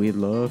do. We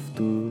love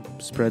to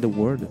spread the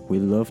word. We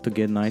love to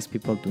get nice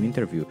people to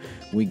interview.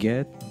 We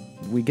get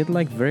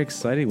like very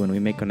excited when we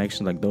make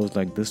connections like those,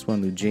 like this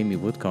one with Jamie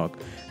Woodcock,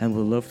 and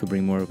we'd love to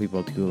bring more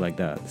people to you like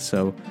that.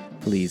 So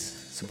please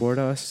support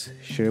us,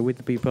 share with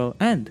the people,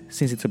 and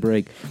since it's a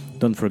break,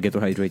 don't forget to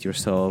hydrate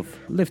yourself,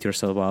 lift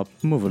yourself up,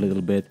 move a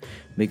little bit,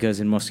 because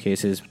in most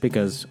cases,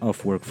 because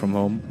of work from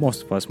home,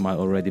 most of us might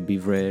already be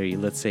very,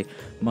 let's say,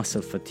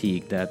 muscle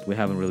fatigued, that we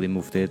haven't really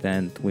moved it,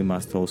 and we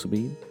must also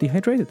be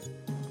dehydrated.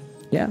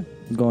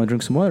 Go and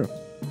drink some water.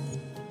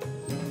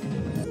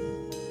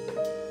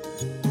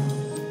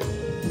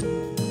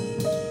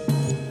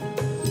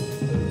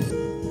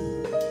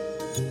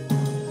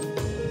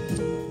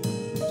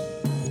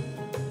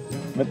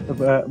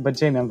 But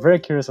Jamie, I'm very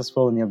curious as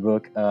well in your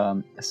book.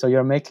 So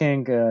you're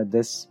making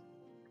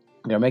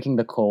you're making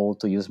the call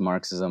to use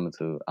Marxism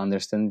to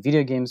understand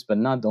video games, but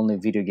not only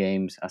video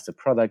games as a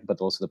product,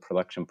 but also the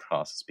production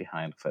process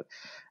behind it.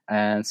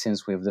 And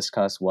since we've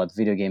discussed what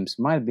video games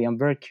might be, I'm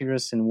very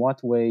curious in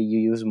what way you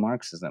use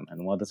Marxism,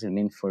 and what does it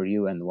mean for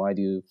you, and why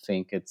do you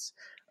think it's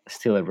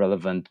still a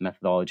relevant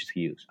methodology to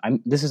use?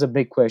 This is a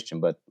big question,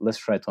 but let's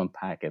try to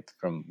unpack it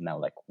from now.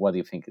 Like, what do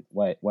you think?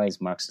 Why is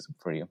Marxism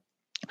for you?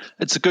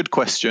 It's a good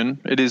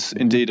question. It is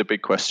indeed a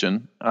big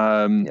question.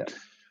 Yeah.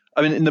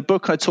 I mean, in the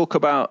book, I talk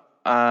about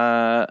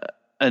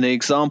an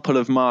example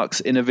of Marx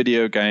in a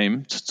video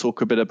game to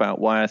talk a bit about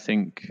why I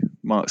think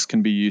Marx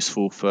can be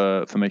useful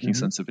for making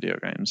sense of video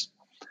games.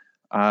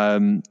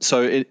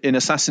 So in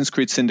Assassin's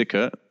Creed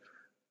Syndicate,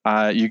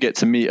 you get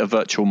to meet a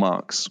virtual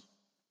Marx,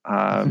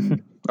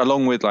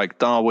 along with like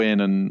Darwin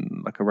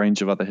and like a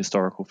range of other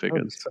historical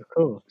figures. Oh, so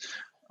cool.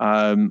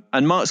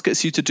 And Marx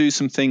gets you to do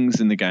some things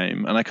in the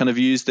game, and I kind of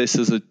use this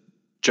as a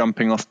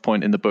jumping off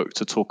point in the book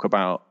to talk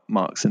about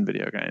Marx in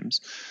video games.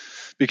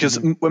 Because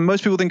when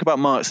most people think about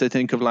Marx, they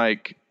think of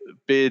like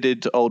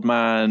bearded old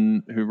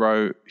man who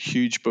wrote a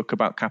huge book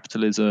about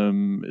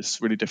capitalism.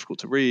 It's really difficult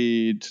to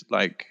read.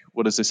 Like,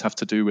 what does this have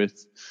to do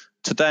with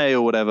today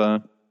or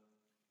whatever?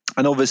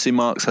 And obviously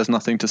Marx has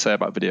nothing to say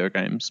about video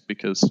games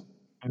because,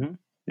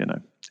 you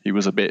know, he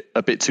was a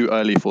bit too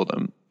early for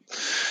them.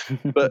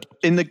 But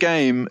in the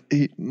game,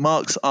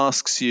 Marx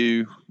asks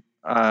you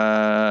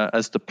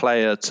as the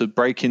player to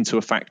break into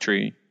a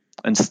factory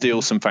and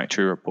steal some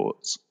factory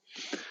reports.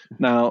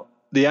 Now,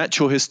 the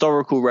actual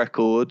historical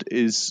record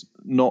is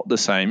not the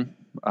same.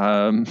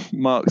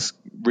 Marx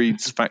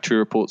reads factory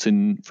reports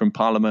from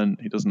Parliament.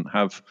 He doesn't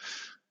have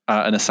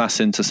an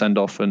assassin to send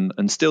off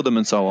and steal them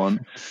and so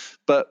on.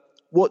 But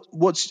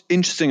what's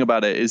interesting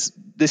about it is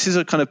this is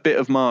a kind of bit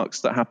of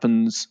Marx that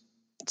happens.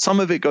 Some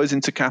of it goes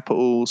into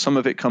Capital, some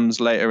of it comes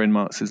later in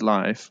Marx's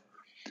life,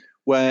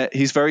 where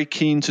he's very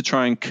keen to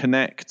try and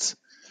connect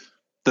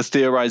the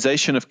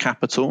theorization of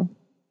capital,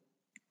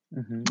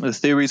 the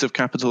theories of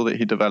capital that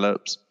he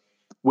develops,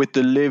 with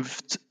the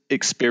lived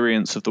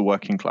experience of the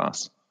working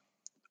class.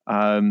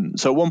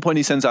 So at one point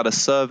he sends out a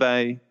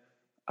survey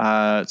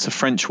to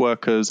French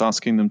workers,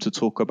 asking them to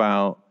talk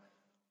about,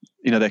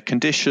 you know, their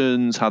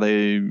conditions, how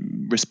they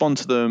respond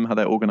to them, how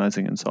they're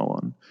organizing, and so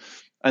on.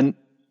 And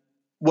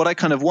what I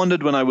kind of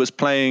wondered when I was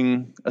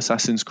playing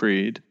Assassin's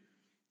Creed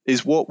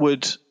is what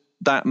would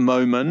that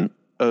moment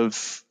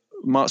of,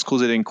 Marx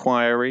calls it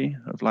inquiry,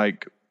 of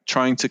like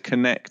trying to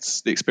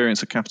connect the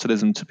experience of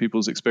capitalism to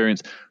people's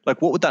experience,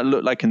 like what would that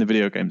look like in the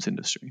video games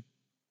industry?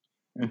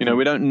 You know,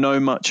 we don't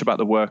know much about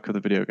the work of the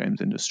video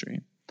games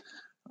industry.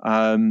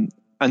 And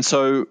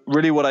so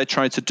really what I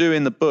tried to do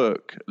in the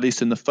book, at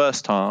least in the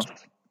first half,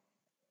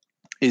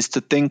 is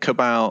to think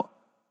about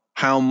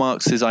how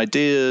Marx's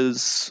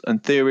ideas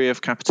and theory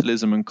of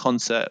capitalism and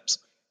concepts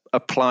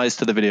applies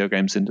to the video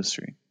games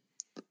industry.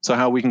 So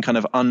how we can kind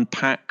of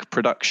unpack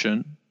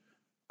production,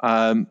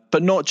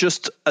 but not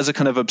just as a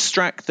kind of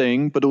abstract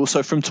thing, but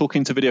also from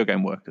talking to video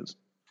game workers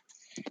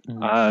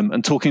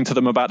and talking to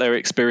them about their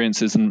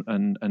experiences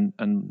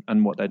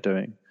and what they're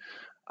doing.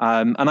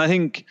 And I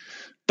think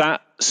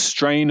that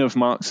strain of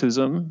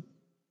Marxism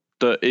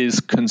that is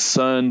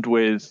concerned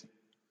with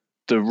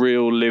the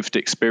real lived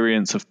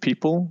experience of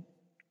people,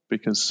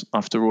 because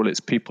after all,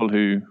 it's people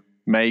who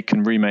make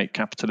and remake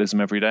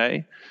capitalism every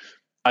day,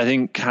 I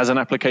think has an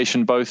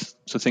application both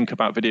to think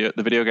about the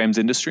video games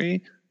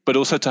industry, but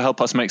also to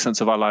help us make sense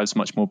of our lives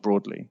much more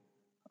broadly.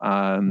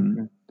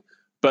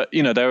 But,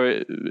 you know,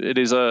 it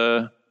is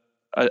a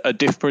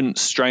different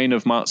strain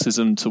of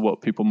Marxism to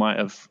what people might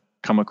have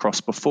come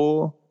across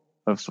before,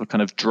 of a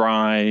kind of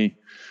dry,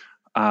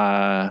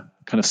 kind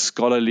of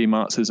scholarly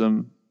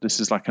Marxism. This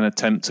is like an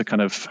attempt to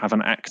kind of have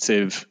an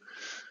active,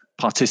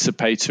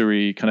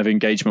 participatory kind of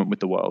engagement with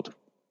the world.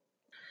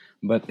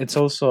 But it's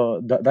also,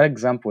 that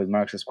example with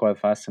Marx is quite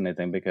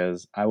fascinating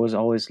because I was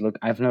always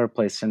I've never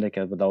played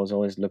Syndicate, but I was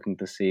always looking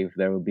to see if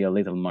there would be a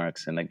little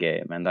Marx in a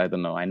game. And I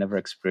don't know, I never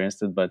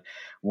experienced it, but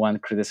one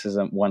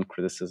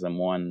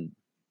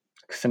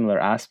similar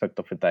aspect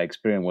of it I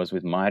experienced was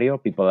with Mario.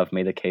 People have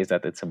made a case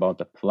that it's about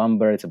the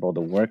plumber, it's about the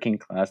working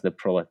class, the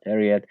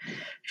proletariat,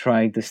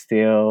 trying to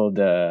steal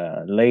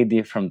the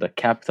lady from the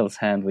capital's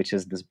hand, which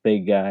is this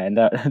big guy, and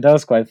that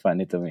was quite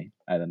funny to me.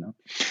 I don't know.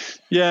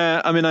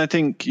 Yeah, I mean, I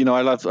think, you know,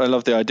 I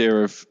love the idea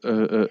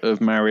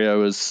of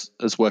Mario as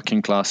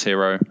working class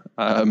hero.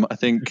 I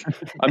think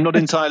I'm not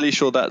entirely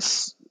sure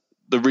that's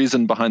the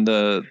reason behind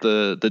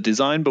the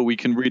design, but we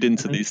can read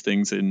into these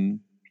things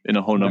in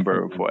a whole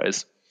number of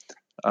ways.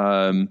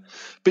 But,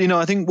 you know,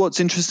 I think what's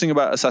interesting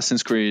about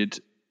Assassin's Creed,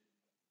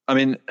 I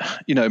mean,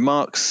 you know,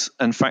 Marx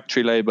and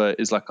factory labor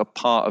is like a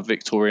part of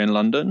Victorian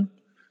London.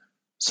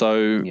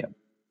 So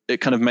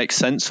it kind of makes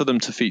sense for them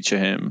to feature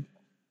him.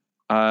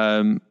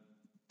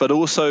 But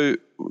also,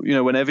 you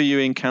know, whenever you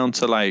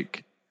encounter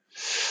like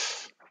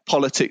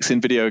politics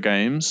in video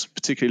games,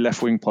 particularly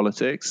left-wing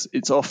politics,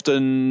 it's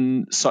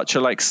often such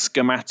a like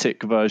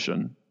schematic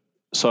version.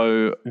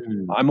 So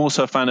I'm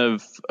also a fan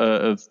of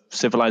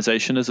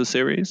Civilization as a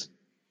series.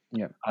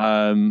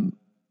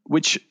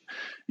 Which,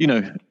 you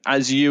know,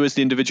 as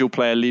the individual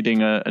player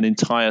leading an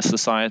entire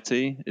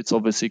society, it's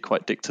obviously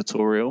quite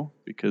dictatorial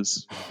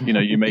because, you know,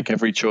 you make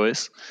every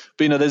choice.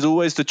 But, you know, there's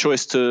always the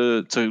choice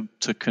to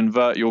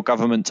convert your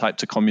government type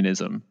to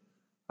communism.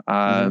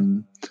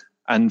 And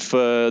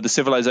for the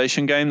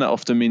Civilization game, that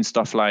often means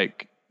stuff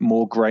like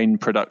more grain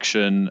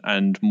production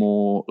and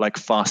more like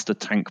faster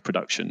tank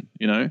production,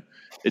 you know?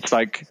 It's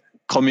like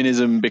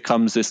communism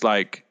becomes this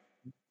like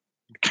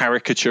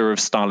caricature of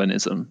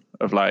Stalinism,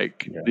 of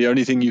like the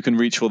only thing you can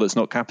reach for that's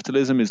not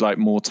capitalism is like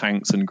more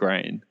tanks and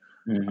grain.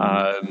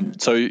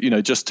 So, you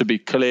know, just to be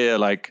clear,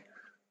 like,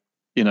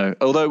 you know,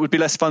 although it would be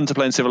less fun to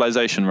play in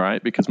Civilization,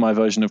 right? Because my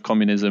version of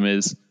communism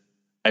is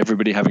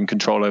everybody having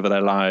control over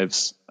their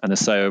lives and a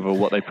say over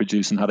what they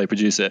produce and how they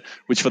produce it,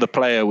 which for the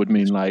player would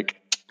mean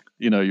like,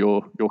 you know,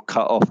 you're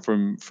cut off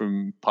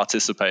from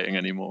participating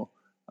anymore,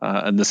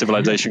 and the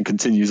civilization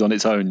continues on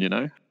its own. You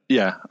know,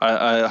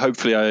 I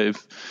hopefully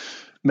I've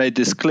made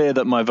this clear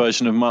that my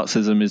version of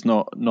Marxism is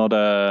not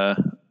a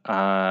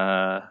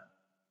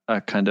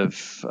kind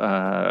of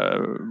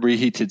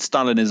reheated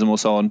Stalinism or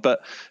so on.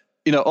 But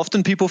you know,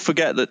 often people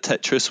forget that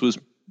Tetris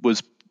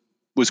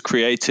was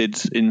created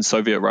in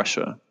Soviet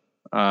Russia.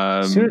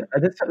 That's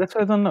what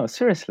I don't know.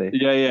 Seriously?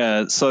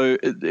 Yeah. So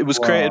it was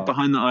created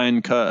behind the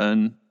Iron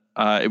Curtain.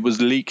 It was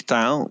leaked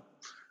out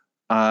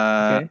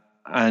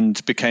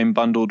and became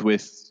bundled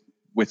with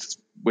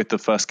the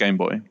first Game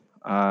Boy.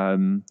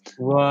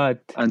 What?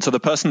 And so the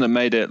person that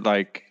made it,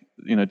 like,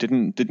 you know,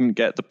 didn't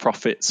get the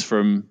profits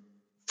from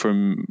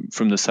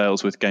the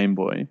sales with Game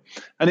Boy,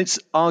 and it's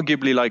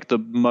arguably like the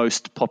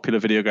most popular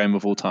video game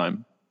of all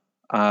time.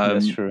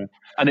 That's true.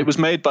 And it was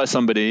made by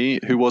somebody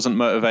who wasn't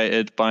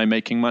motivated by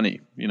making money,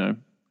 you know.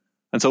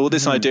 And so all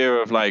this idea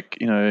of like,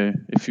 you know,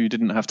 if you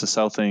didn't have to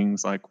sell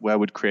things, like where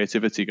would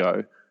creativity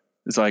go?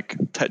 It's like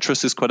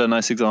Tetris is quite a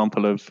nice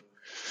example of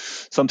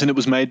something that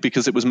was made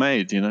because it was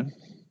made, you know.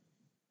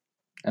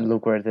 And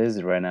look where it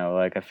is right now.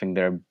 Like, I think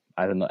there are,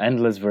 I don't know,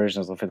 endless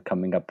versions of it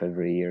coming up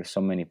every year.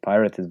 So many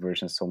pirated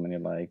versions, so many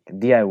like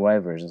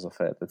DIY versions of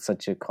it. It's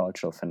such a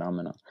cultural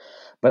phenomenon.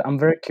 But I'm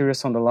very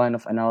curious on the line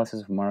of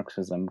analysis of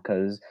Marxism,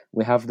 because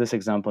we have this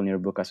example in your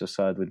book, as you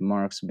said, with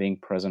Marx being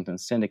present in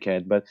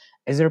Syndicate. But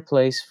is there a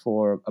place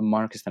for a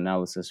Marxist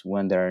analysis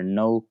when there are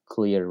no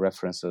clear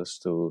references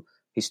to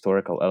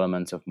historical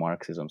elements of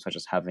Marxism, such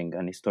as having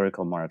an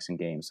historical Marx in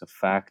games, a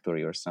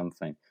factory or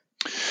something?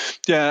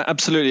 Yeah,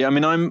 absolutely. I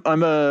mean,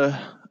 I'm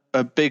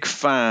a big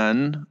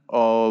fan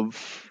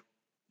of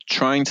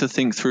trying to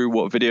think through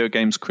what video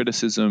games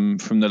criticism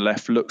from the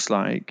left looks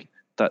like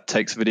that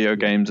takes video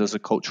games as a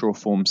cultural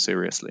form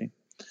seriously.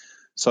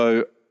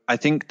 So I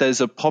think there's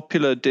a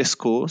popular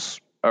discourse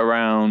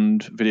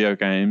around video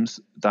games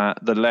that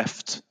the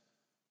left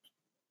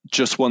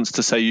just wants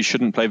to say you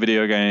shouldn't play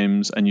video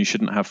games and you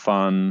shouldn't have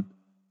fun,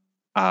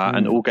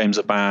 and all games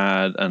are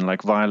bad and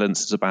like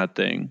violence is a bad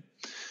thing.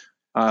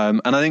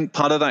 And I think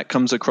part of that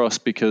comes across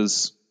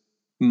because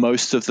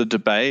most of the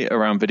debate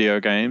around video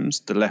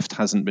games, the left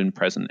hasn't been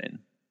present in.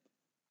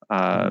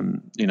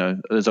 You know,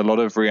 there's a lot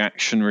of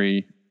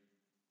reactionary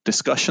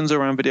discussions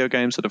around video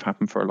games that have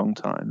happened for a long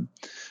time.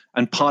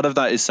 And part of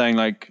that is saying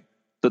like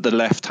that the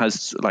left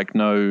has like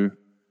no,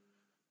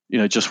 you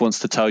know, just wants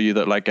to tell you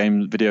that like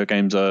video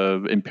games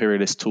are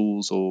imperialist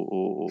tools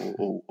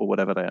or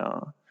whatever they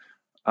are.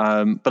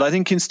 But I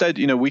think instead,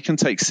 you know, we can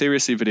take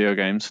seriously video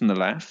games from the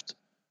left.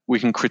 We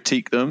can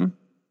critique them,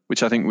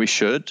 which I think we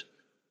should.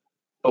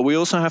 But we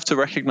also have to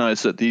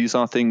recognize that these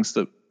are things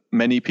that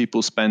many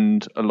people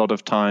spend a lot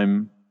of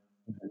time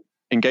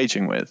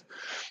engaging with.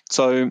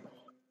 So,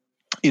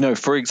 you know,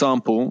 for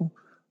example,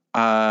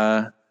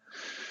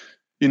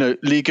 you know,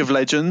 League of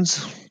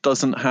Legends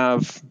doesn't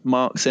have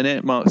Marx in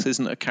it. Marx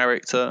isn't a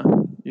character.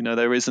 You know,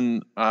 there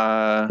isn't,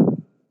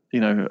 you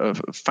know,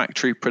 a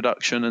factory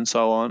production and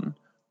so on.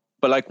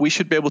 But like, we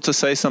should be able to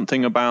say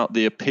something about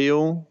the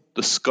appeal,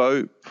 the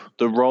scope,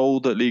 the role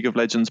that League of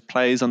Legends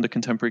plays under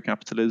contemporary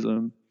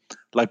capitalism,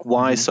 like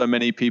why so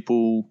many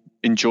people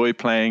enjoy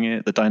playing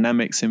it, the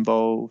dynamics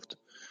involved.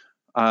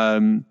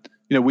 You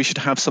know, we should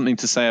have something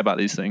to say about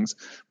these things.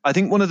 I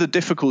think one of the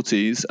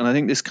difficulties, and I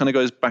think this kind of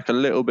goes back a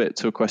little bit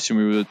to a question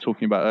we were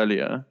talking about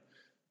earlier,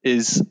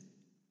 is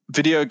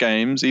video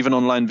games, even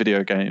online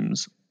video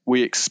games,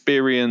 we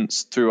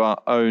experience through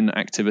our own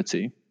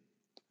activity.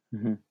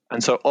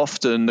 And so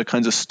often the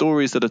kinds of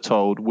stories that are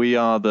told, we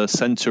are the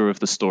center of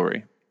the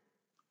story.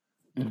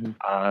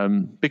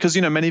 Because,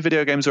 you know, many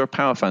video games are a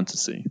power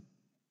fantasy.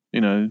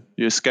 You know,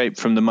 you escape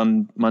from the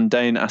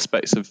mundane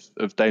aspects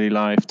of daily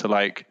life to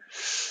like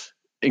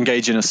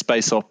engage in a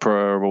space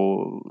opera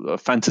or a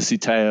fantasy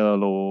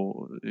tale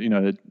or, you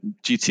know,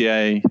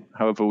 GTA,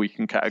 however we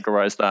can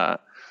categorize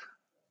that.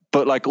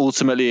 But like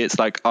ultimately it's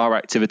like our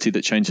activity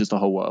that changes the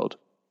whole world.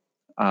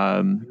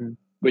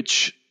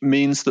 Which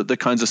means that the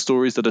kinds of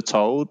stories that are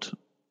told,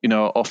 you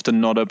know, are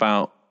often not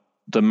about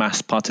the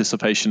mass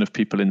participation of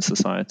people in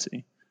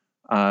society.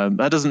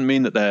 That doesn't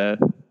mean that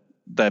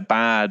they're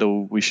bad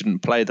or we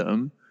shouldn't play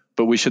them,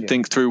 but we should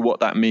think through what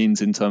that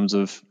means in terms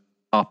of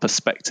our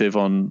perspective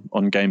on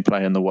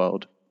gameplay in the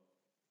world.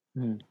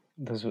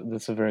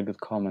 That's a very good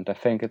comment. I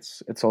think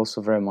it's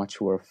also very much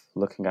worth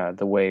looking at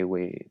the way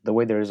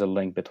there is a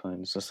link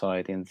between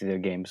society and video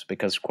games,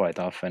 because quite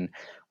often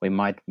we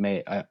I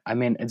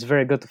mean, it's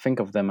very good to think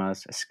of them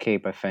as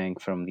escape, I think,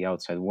 from the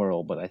outside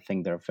world, but I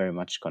think they're very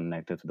much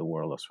connected to the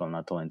world as well,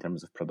 not only in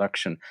terms of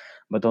production,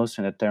 but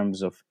also in the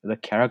terms of the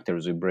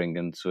characters we bring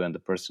into and the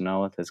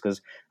personalities.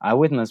 Because I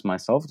witnessed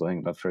myself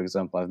doing that. For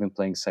example, I've been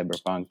playing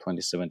Cyberpunk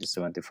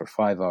 2077 for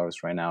 5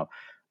 hours right now.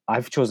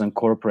 I've chosen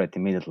corporate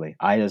immediately.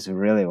 I just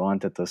really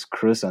wanted to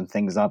screw some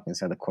things up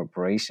inside the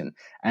corporation.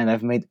 And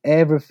I've made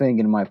everything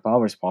in my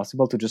powers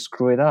possible to just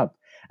screw it up.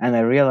 And I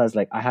realized,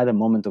 like, I had a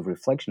moment of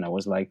reflection. I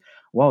was like,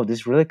 wow,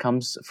 this really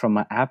comes from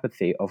my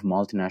apathy of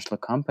multinational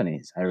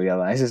companies. I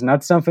realized it's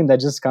not something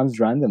that just comes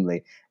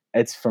randomly.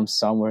 It's from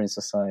somewhere in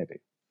society.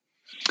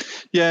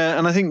 Yeah,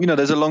 and I think,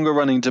 there's a longer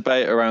running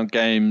debate around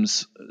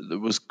games that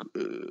was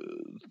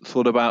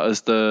thought about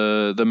as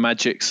the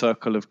magic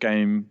circle of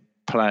game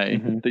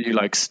play, that you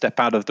like step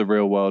out of the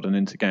real world and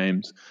into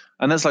games,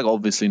 and that's like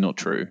obviously not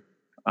true.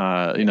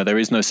 There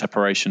is no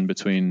separation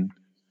between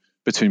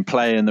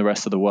play and the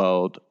rest of the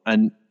world,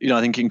 and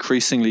I think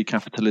increasingly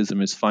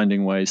capitalism is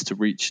finding ways to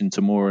reach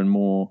into more and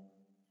more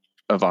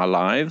of our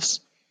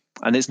lives,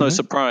 and it's no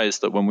surprise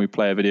that when we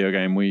play a video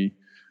game we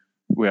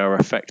are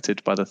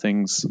affected by the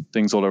things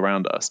all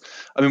around us.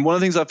 I mean, one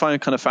of the things I find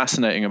kind of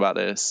fascinating about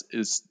this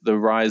is the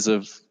rise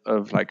of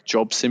like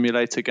job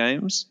simulator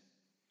games.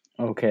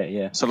 Okay,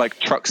 yeah. So like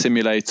Truck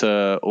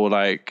Simulator, or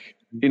like,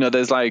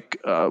 there's like,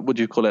 what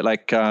do you call it?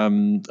 Like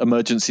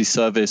emergency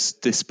service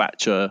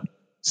dispatcher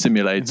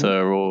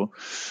simulator, or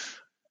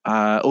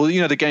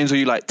the games where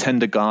you like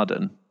tend a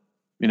garden.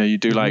 You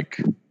do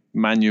like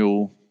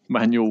manual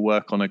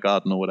work on a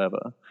garden or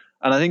whatever.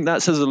 And I think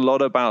that says a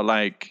lot about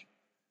like,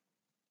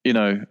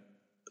 the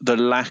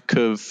lack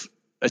of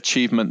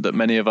achievement that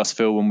many of us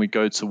feel when we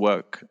go to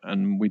work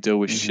and we deal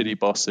with shitty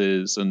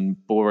bosses and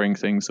boring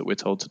things that we're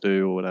told to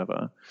do or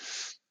whatever.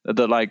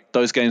 That like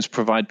those games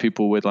provide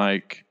people with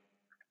like,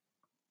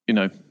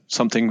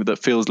 something that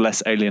feels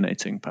less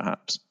alienating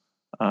perhaps.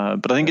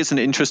 But I think it's an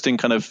interesting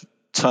kind of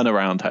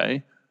turnaround,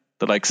 hey?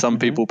 That like some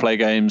people play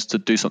games to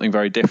do something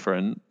very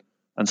different,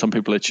 and some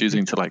people are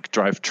choosing to like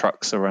drive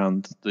trucks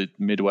around the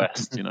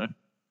Midwest,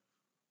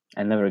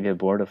 I never get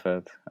bored of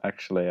it,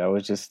 actually. I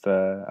was just,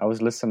 I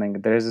was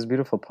listening. There's this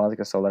beautiful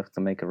podcast I'd like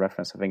to make a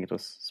reference. I think it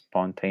was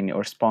Spontaneous,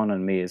 or Spawn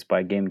on Me, is by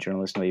a game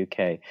journalist in the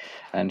UK.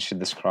 And she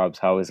describes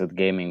how is it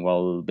gaming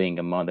while being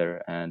a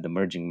mother and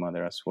emerging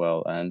mother as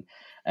well.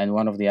 And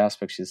one of the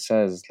aspects she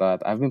says is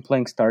that I've been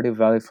playing Stardew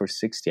Valley for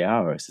 60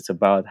 hours. It's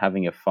about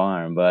having a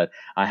farm, but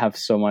I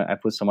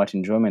put so much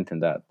enjoyment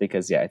in that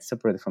because, yeah, it's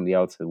separated from the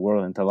outside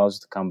world and it allows you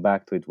to come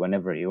back to it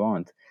whenever you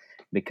want,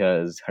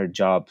 because her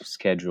job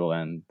schedule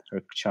and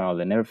her child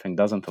and everything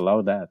doesn't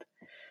allow that.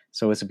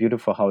 So it's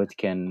beautiful how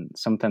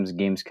sometimes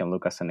games can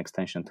look as an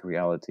extension to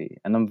reality.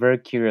 And I'm very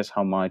curious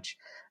how much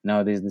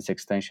nowadays this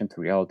extension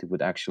to reality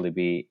would actually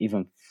be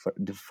even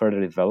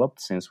further developed,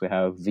 since we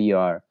have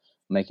VR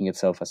making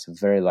itself as a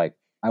very like,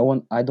 I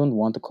don't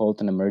want to call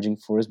it an emerging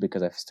force,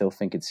 because I still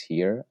think it's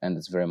here and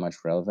it's very much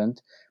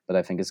relevant, but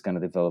I think it's going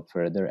to develop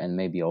further, and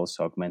maybe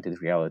also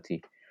augmented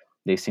reality.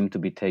 They seem to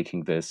be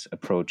taking this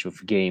approach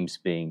of games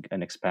being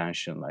an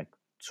expansion, like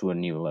to a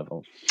new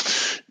level.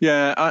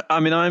 Yeah,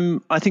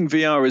 I think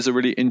VR is a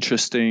really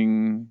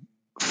interesting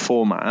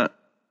format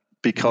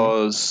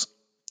because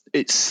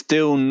it's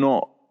still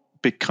not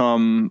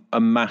become a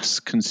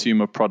mass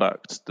consumer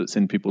product that's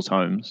in people's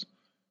homes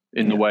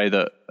in the way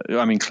that,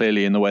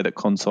 clearly in the way that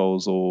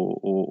consoles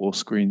or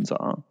screens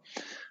are.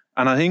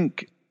 And I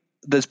think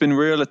there's been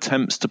real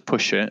attempts to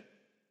push it,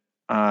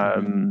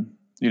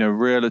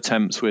 real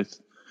attempts with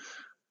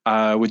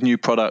new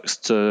products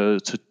to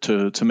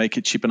make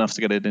it cheap enough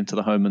to get it into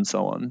the home and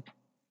so on.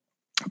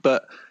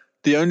 But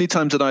the only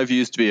times that I've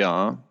used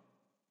VR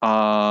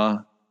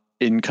are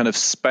in kind of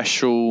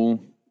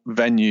special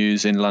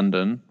venues in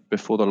London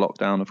before the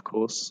lockdown, of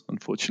course,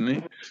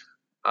 unfortunately.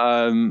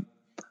 And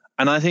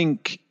I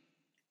think,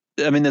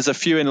 there's a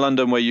few in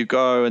London where you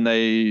go and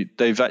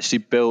they've actually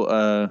built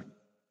a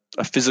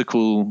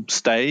physical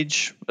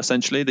stage,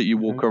 essentially, that you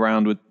walk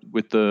around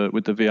with the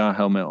VR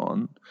helmet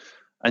on.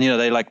 And,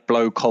 they like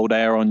blow cold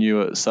air on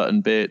you at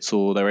certain bits,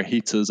 or there are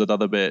heaters at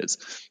other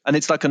bits. And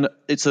it's like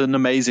it's an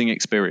amazing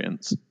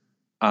experience.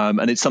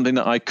 And it's something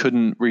that I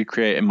couldn't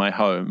recreate in my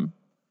home.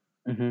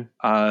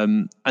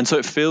 And so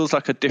it feels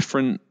like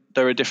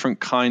there are different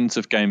kinds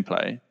of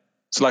gameplay.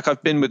 So like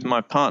I've been with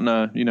my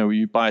partner,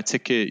 you buy a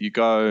ticket, you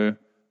go,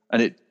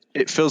 and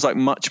it feels like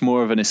much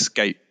more of an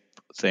escape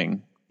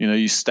thing.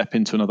 You step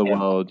into another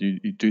world,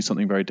 you do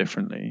something very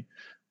differently.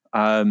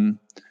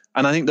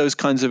 And I think those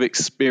kinds of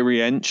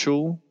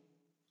experiential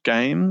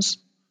games,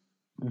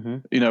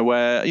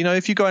 where,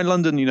 if you go in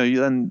London,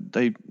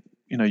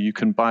 you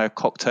can buy a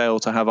cocktail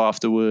to have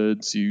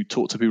afterwards. You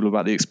talk to people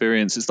about the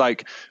experience. It's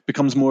like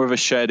becomes more of a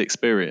shared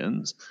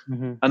experience.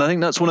 And I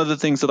think that's one of the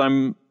things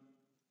that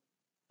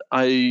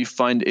I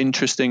find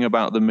interesting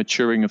about the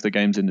maturing of the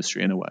games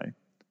industry in a way,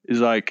 is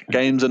like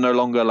games are no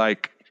longer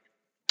like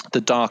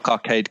the dark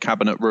arcade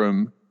cabinet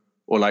room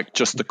or like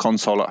just the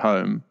console at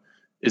home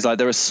is like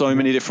there are so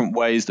many different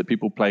ways that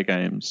people play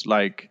games.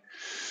 Like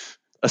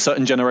a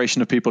certain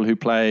generation of people who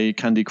play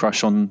Candy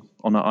Crush on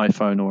an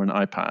iPhone or an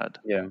iPad.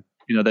 Yeah.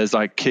 You know, there's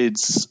like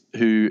kids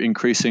who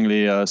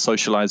increasingly are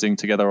socializing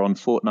together on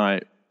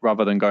Fortnite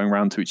rather than going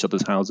around to each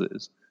other's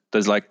houses.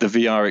 There's like the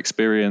VR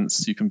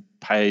experience you can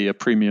pay a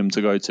premium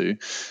to go to.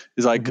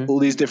 It's like all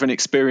these different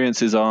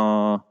experiences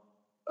are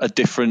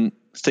different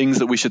things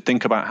that we should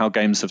think about how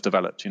games have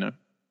developed, you know?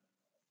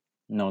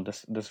 No,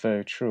 that's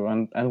very true.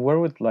 And where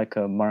would like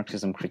a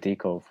Marxism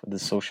critique of the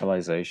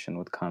socialization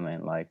would come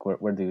in? Like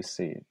where do you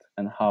see it,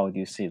 and how do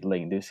you see it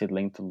linked? Do you see it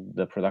linked to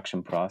the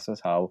production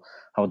process? How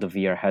the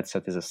VR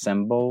headset is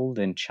assembled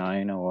in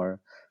China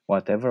or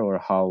whatever, or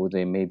how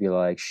they maybe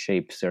like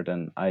shape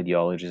certain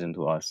ideologies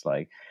into us,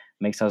 like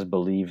makes us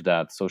believe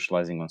that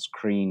socializing on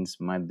screens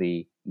might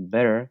be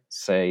better,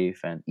 safe,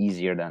 and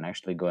easier than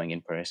actually going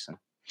in person.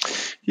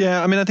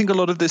 Yeah, I mean, I think a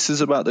lot of this is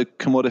about the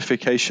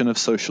commodification of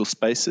social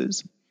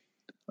spaces.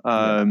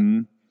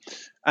 And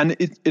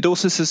it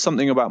also says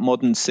something about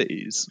modern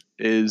cities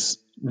is,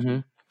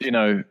 you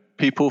know,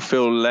 people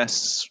feel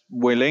less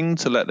willing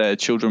to let their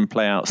children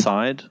play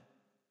outside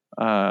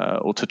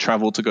or to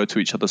travel to go to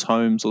each other's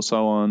homes or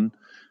so on.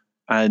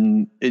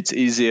 And it's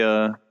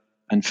easier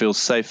and feels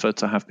safer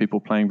to have people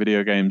playing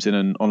video games in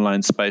an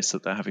online space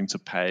that they're having to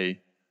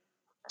pay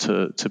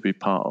to be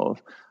part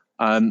of.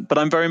 But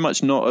I'm very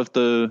much not of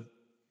the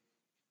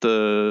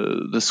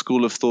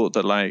school of thought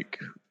that like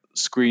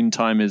screen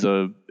time is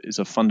a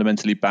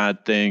fundamentally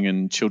bad thing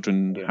and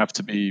children have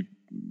to be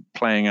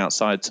playing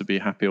outside to be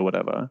happy or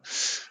whatever.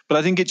 But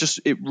I think it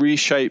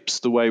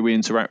reshapes the way we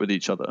interact with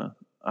each other.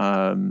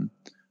 And,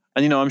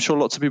 you know, I'm sure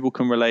lots of people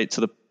can relate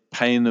to the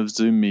pain of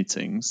Zoom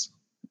meetings,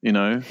 you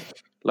know,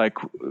 like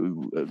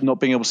not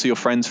being able to see your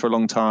friends for a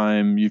long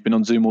time. You've been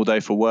on Zoom all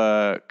day for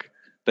work,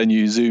 then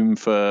you Zoom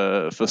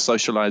for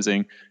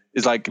socializing.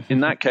 It's like,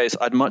 in that case,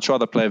 I'd much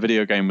rather play a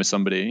video game with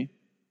somebody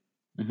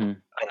and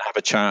have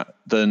a chat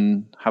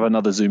than have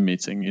another Zoom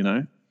meeting, you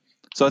know?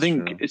 So I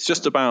think it's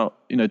just about,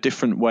 you know,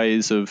 different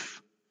ways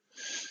of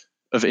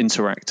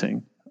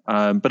interacting.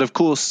 But of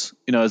course,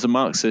 you know, as a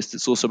Marxist,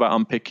 it's also about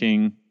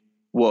unpicking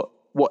what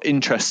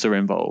interests are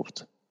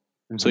involved.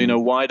 So, you know,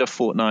 why do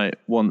Fortnite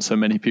want so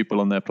many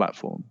people on their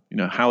platform? You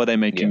know, how are they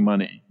making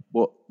money?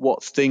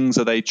 What things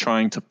are they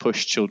trying to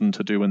push children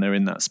to do when they're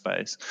in that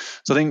space?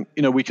 So I think,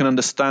 you know, we can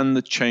understand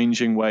the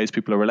changing ways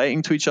people are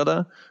relating to each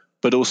other,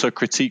 but also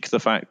critique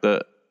the fact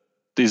that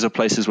these are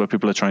places where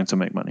people are trying to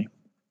make money.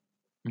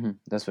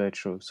 That's very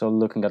true. So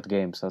looking at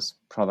games as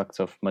products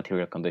of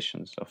material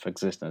conditions of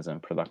existence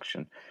and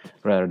production,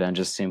 rather than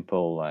just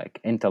simple like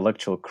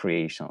intellectual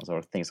creations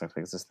or things that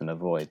exist in a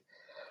void.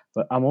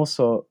 But I'm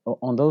also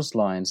on those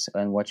lines,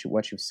 and what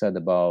you've said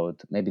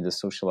about maybe the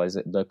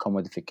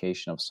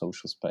commodification of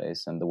social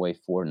space and the way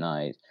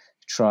Fortnite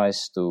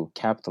tries to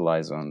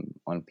capitalize on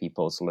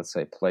people's, let's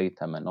say,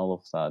 playtime and all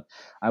of that.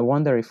 I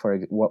wonder if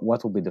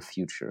what will be the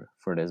future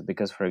for this,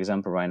 because, for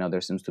example, right now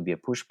there seems to be a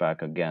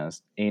pushback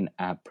against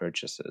in-app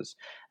purchases,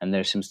 and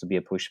there seems to be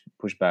a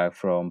pushback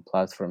from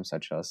platforms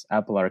such as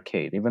Apple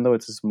Arcade. Even though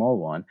it's a small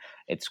one,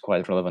 it's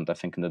quite relevant, I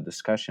think, in the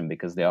discussion,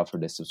 because they offer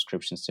this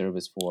subscription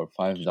service for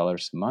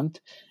 $5 a month,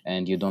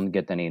 and you don't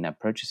get any in-app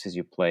purchases.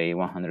 You play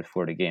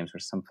 140 games or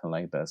something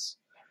like this.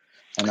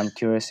 And I'm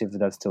curious if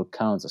that still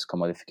counts as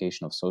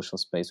commodification of social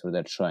space, or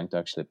they're trying to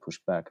actually push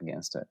back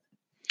against it.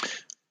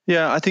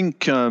 Yeah, I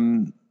think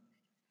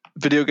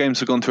video games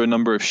have gone through a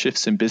number of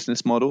shifts in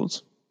business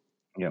models.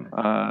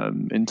 Yeah.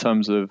 In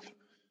terms of,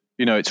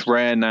 you know, it's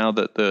rare now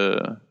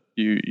that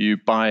you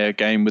buy a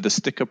game with a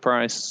sticker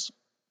price.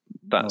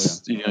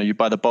 That's you know, you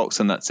buy the box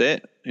and that's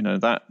it. You know,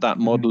 that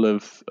model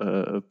of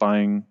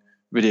buying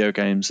video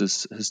games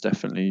has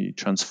definitely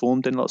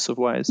transformed in lots of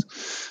ways.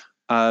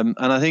 And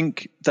I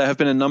think there have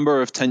been a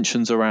number of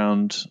tensions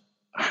around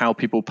how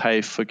people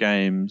pay for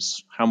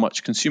games, how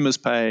much consumers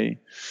pay,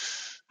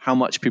 how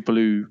much people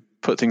who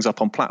put things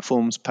up on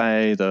platforms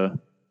pay, the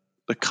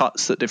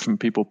cuts that different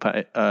people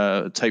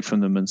take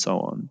from them, and so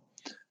on.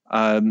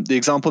 The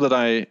example that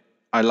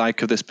I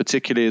like of this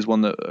particularly is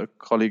one that a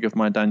colleague of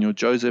mine, Daniel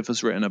Joseph,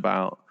 has written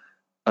about,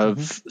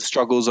 of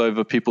struggles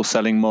over people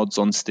selling mods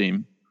on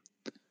Steam.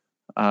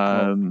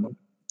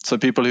 So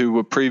people who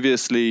were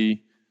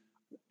previously,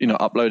 you know,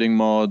 uploading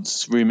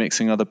mods,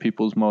 remixing other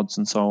people's mods,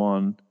 and so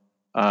on.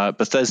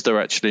 Bethesda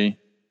actually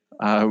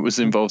was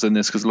involved in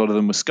this because a lot of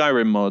them were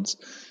Skyrim mods,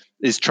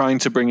 is trying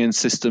to bring in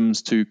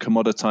systems to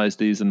commoditize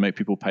these and make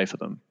people pay for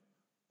them.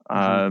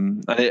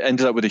 And it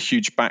ended up with a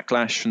huge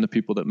backlash from the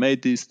people that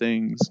made these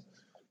things.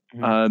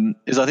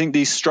 Is I think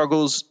these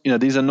struggles, you know,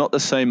 these are not the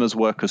same as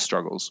worker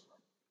struggles.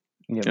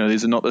 Yep. You know,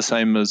 these are not the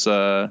same as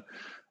a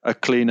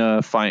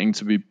cleaner fighting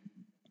to be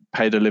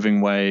paid a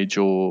living wage,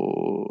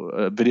 or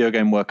a video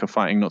game worker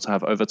fighting not to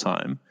have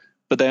overtime.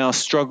 But they are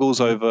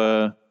struggles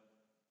over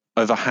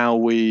how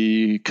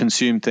we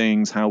consume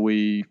things, how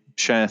we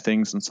share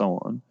things, and so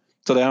on.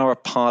 So they are a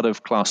part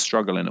of class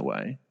struggle in a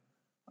way.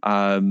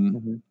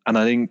 And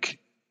I think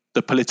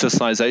the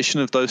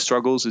politicization of those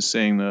struggles is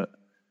seeing that,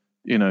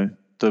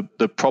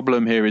 the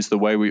problem here is the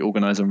way we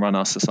organize and run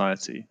our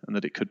society, and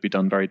that it could be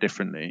done very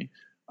differently,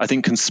 I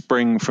think can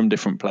spring from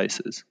different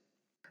places.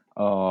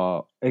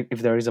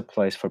 If there is a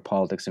place for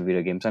politics in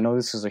video games, I know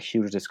this is a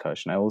huge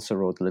discussion. I also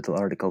wrote a little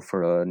article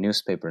for a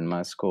newspaper in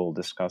my school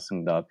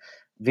discussing that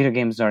video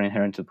games are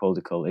inherently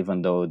political,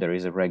 even though there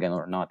is a Reagan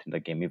or not in the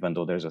game, even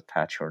though there's a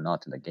Thatcher or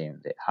not in the game.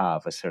 They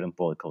have a certain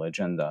political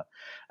agenda.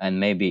 And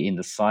maybe in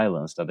the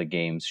silence that the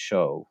games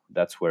show,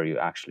 that's where you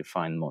actually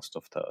find most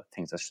of the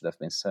things that should have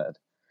been said.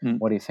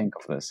 What do you think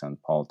of this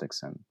and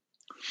politics?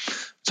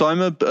 So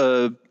I'm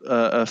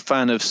a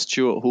fan of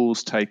Stuart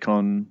Hall's take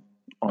on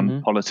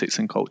politics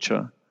and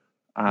culture.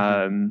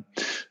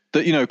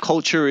 That,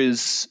 culture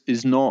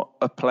is not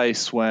a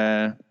place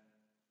where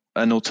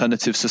an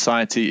alternative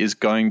society is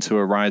going to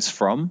arise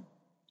from.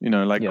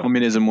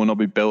 Communism will not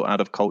be built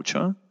out of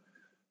culture,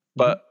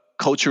 but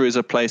culture is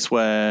a place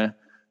where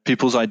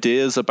people's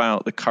ideas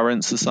about the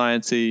current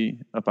society,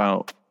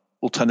 about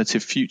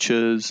alternative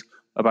futures,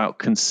 about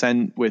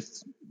consent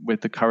with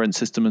the current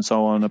system and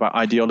so on, about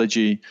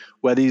ideology,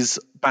 where these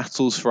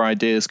battles for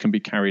ideas can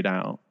be carried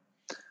out.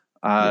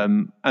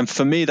 And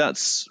for me,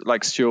 that's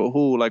like Stuart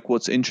Hall. Like,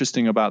 what's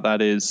interesting about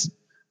that is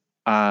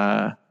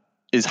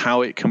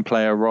how it can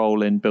play a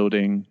role in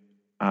building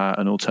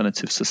an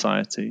alternative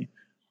society.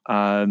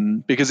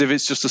 Because if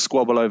it's just a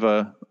squabble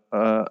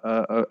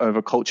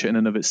over culture in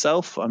and of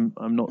itself, I'm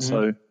not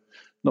so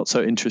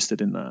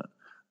interested in that.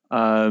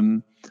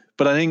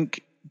 But I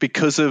think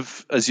because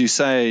of, as you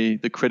say,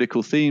 the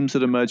critical themes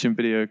that emerge in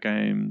video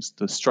games,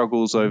 the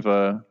struggles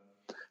over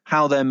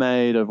how they're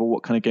made, over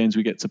what kind of games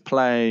we get to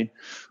play,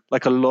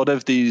 like a lot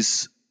of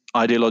these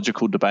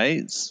ideological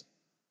debates,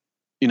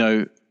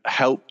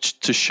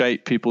 helped to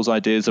shape people's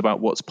ideas about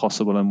what's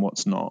possible and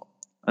what's not.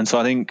 And so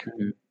I think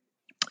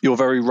you're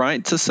very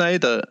right to say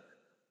that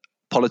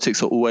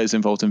politics are always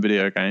involved in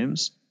video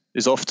games.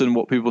 Is often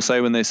what people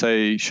say when they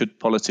say, should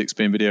politics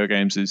be in video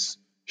games, is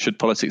should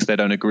politics they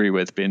don't agree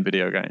with be in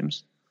video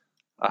games?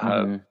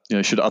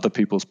 Should other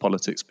people's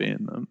politics be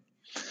in them?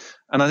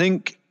 And I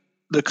think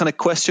the kind of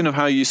question of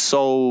how you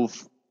solve,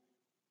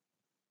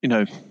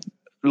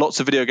 lots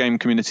of video game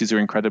communities are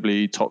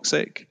incredibly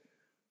toxic,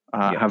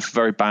 have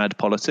very bad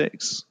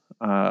politics,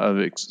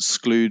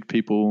 exclude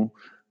people,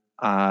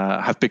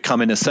 have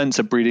become, in a sense,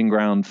 a breeding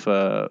ground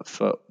for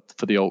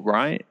the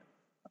alt-right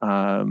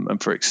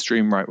and for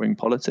extreme right-wing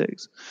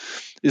politics.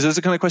 There's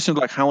a kind of question of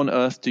like, how on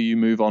earth do you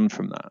move on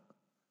from that?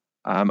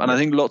 And I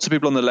think lots of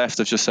people on the left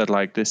have just said,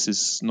 like, this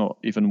is not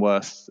even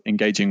worth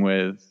engaging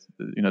with.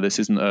 This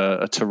isn't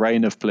a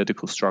terrain of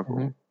political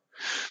struggle.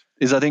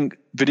 I think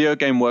video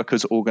game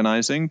workers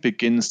organizing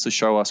begins to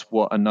show us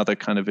what another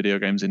kind of video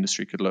games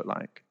industry could look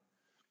like.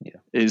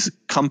 Is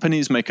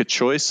companies make a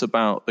choice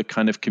about the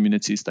kind of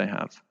communities they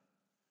have,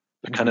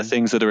 the kind of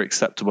things that are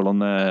acceptable on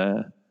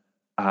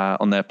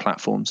their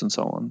platforms and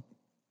so on.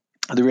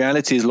 And the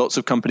reality is lots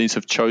of companies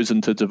have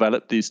chosen to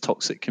develop these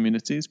toxic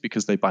communities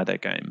because they buy their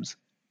games.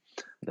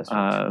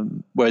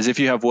 Whereas if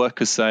you have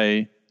workers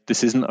say,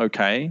 this isn't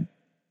okay,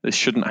 this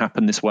shouldn't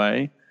happen this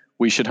way,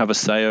 we should have a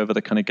say over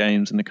the kind of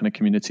games and the kind of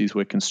communities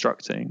we're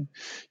constructing,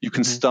 you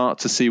can start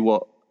to see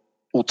what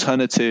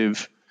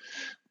alternative,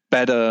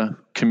 better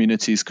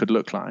communities could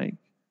look like,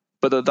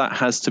 but that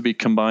has to be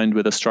combined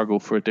with a struggle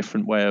for a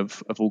different way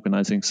of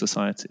organizing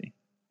society.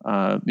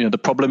 The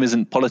problem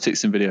isn't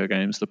politics in video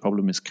games, the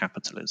problem is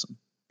capitalism.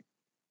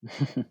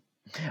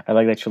 I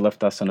like that you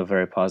left us on a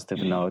very positive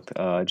note.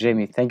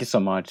 Jamie, thank you so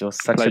much. It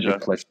was such a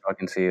good pleasure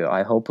talking to you.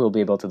 I hope we'll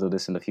be able to do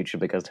this in the future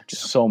because there's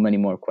just so many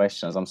more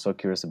questions. I'm so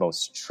curious about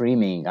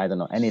streaming. I don't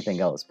know anything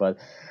else, but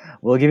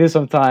we'll give you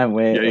some time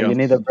when you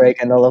need a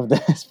break and all of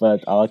this,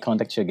 but I'll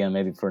contact you again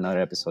maybe for another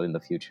episode in the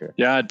future.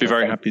 Yeah, I'd be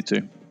very happy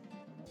to.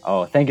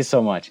 Oh, thank you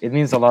so much. It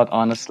means a lot,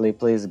 honestly.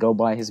 Please go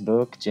buy his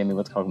book, Jamie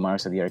Woodcock,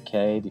 Mars at the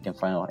Arcade. You can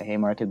find it on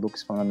Haymarket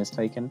Books, if I'm not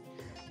mistaken.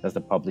 That's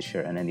the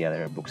publisher, and any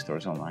other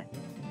bookstores online.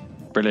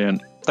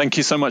 Brilliant. Thank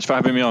you so much for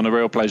having me on. A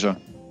real pleasure.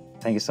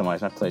 Thank you so much.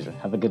 My pleasure.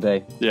 Have a good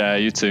day. Yeah,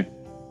 you too.